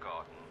Winter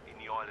Garden in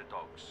the Isle of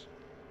Dogs.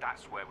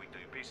 That's where we do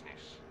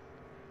business.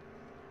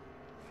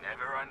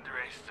 Never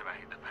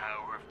underestimate the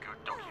power of good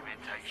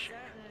documentation.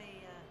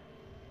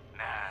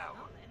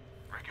 Now,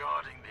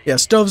 regarding the Yeah,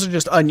 stoves are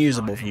just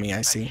unusable for me,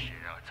 I see.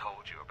 I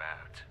told you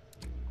about.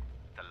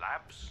 The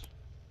labs?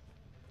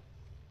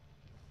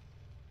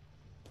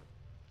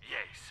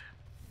 Yes.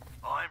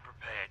 I'm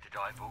prepared to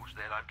divulge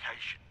their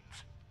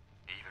locations.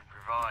 Even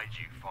provide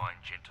you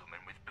fine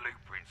gentlemen with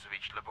blueprints of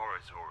each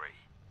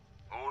laboratory.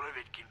 All of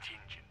it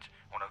contingent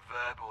on a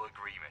verbal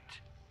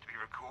agreement to be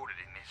recorded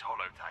in this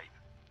holotape.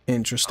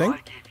 Interesting.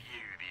 I give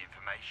you the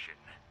information,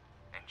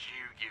 and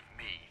you give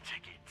me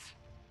tickets.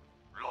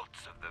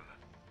 Lots of them.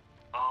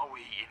 Are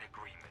we in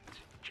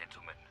agreement,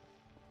 gentlemen?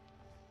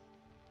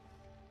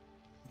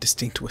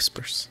 Distinct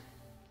whispers.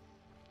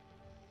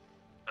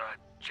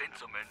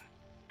 Gentlemen,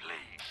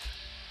 please,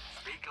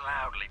 speak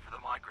loudly for the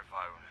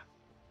microphone.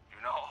 Do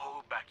not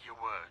hold back your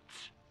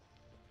words.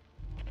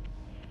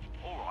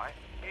 Alright,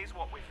 here's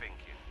what we're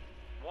thinking.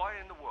 Why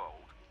in the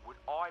world would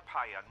I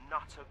pay a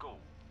nutter ghoul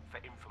for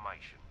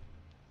information?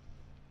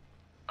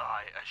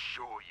 I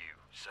assure you,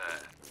 sir,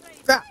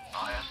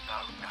 I am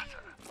no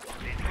nutter.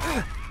 Then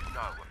how do you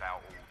know about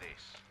all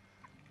this?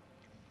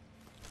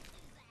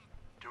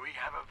 Do we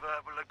have a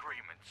verbal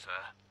agreement,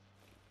 sir?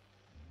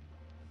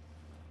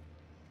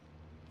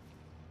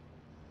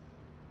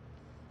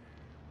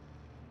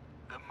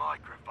 The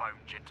microphone,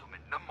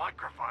 gentlemen, the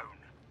microphone.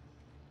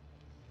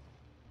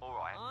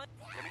 Alright,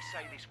 let me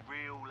say this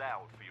real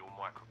loud for your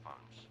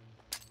microphones.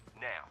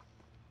 Now,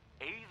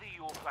 either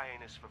you're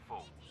playing us for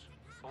fools,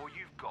 or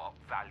you've got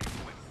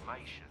valuable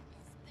information.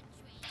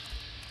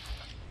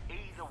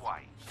 Either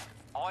way,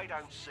 I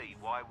don't see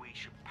why we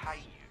should pay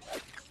you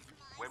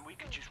when we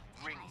could just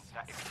wring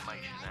that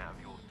information out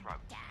of your throat.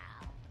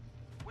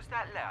 Was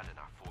that loud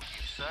enough for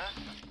you, sir?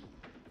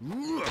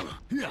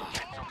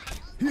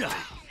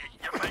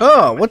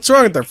 Oh, what's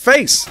wrong with their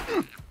face?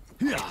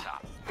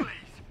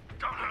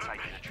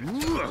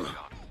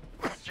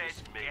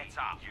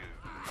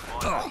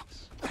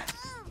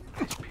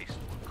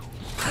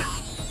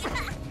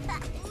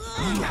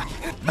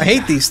 I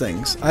hate these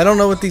things. I don't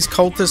know what these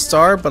cultists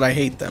are, but I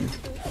hate them.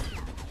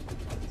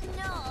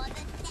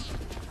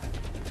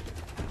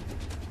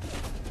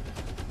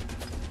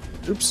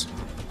 Oops. How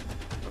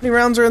many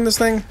rounds are in this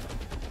thing?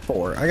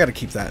 4. I gotta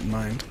keep that in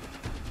mind.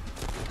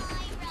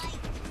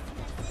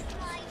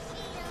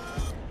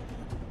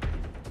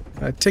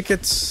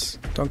 Tickets.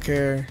 Don't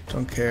care.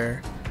 Don't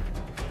care.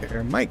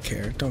 Care. Might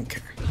care. Don't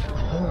care.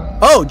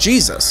 Oh,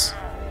 Jesus.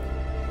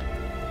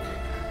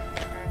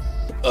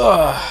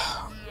 Ugh.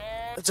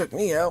 That took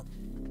me out.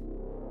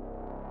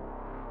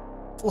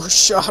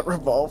 4-shot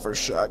revolver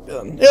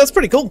shotgun. Yeah, that's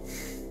pretty cool.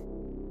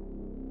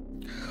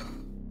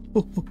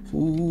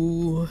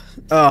 Ugh,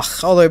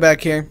 all the way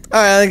back here.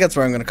 I think that's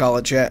where I'm gonna call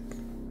it, chat.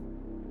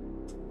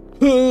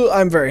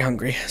 I'm very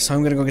hungry, so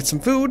I'm gonna go get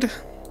some food.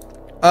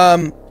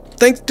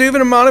 Thanks to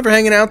David and Mana for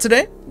hanging out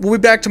today. We'll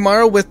be back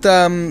tomorrow with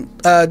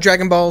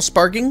Dragon Ball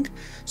Sparking.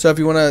 So if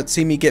you want to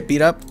see me get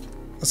beat up,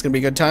 that's gonna be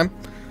a good time.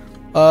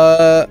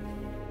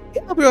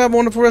 Yeah, hope you have a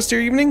wonderful rest of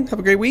your evening. Have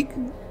a great week.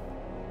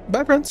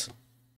 Bye, friends.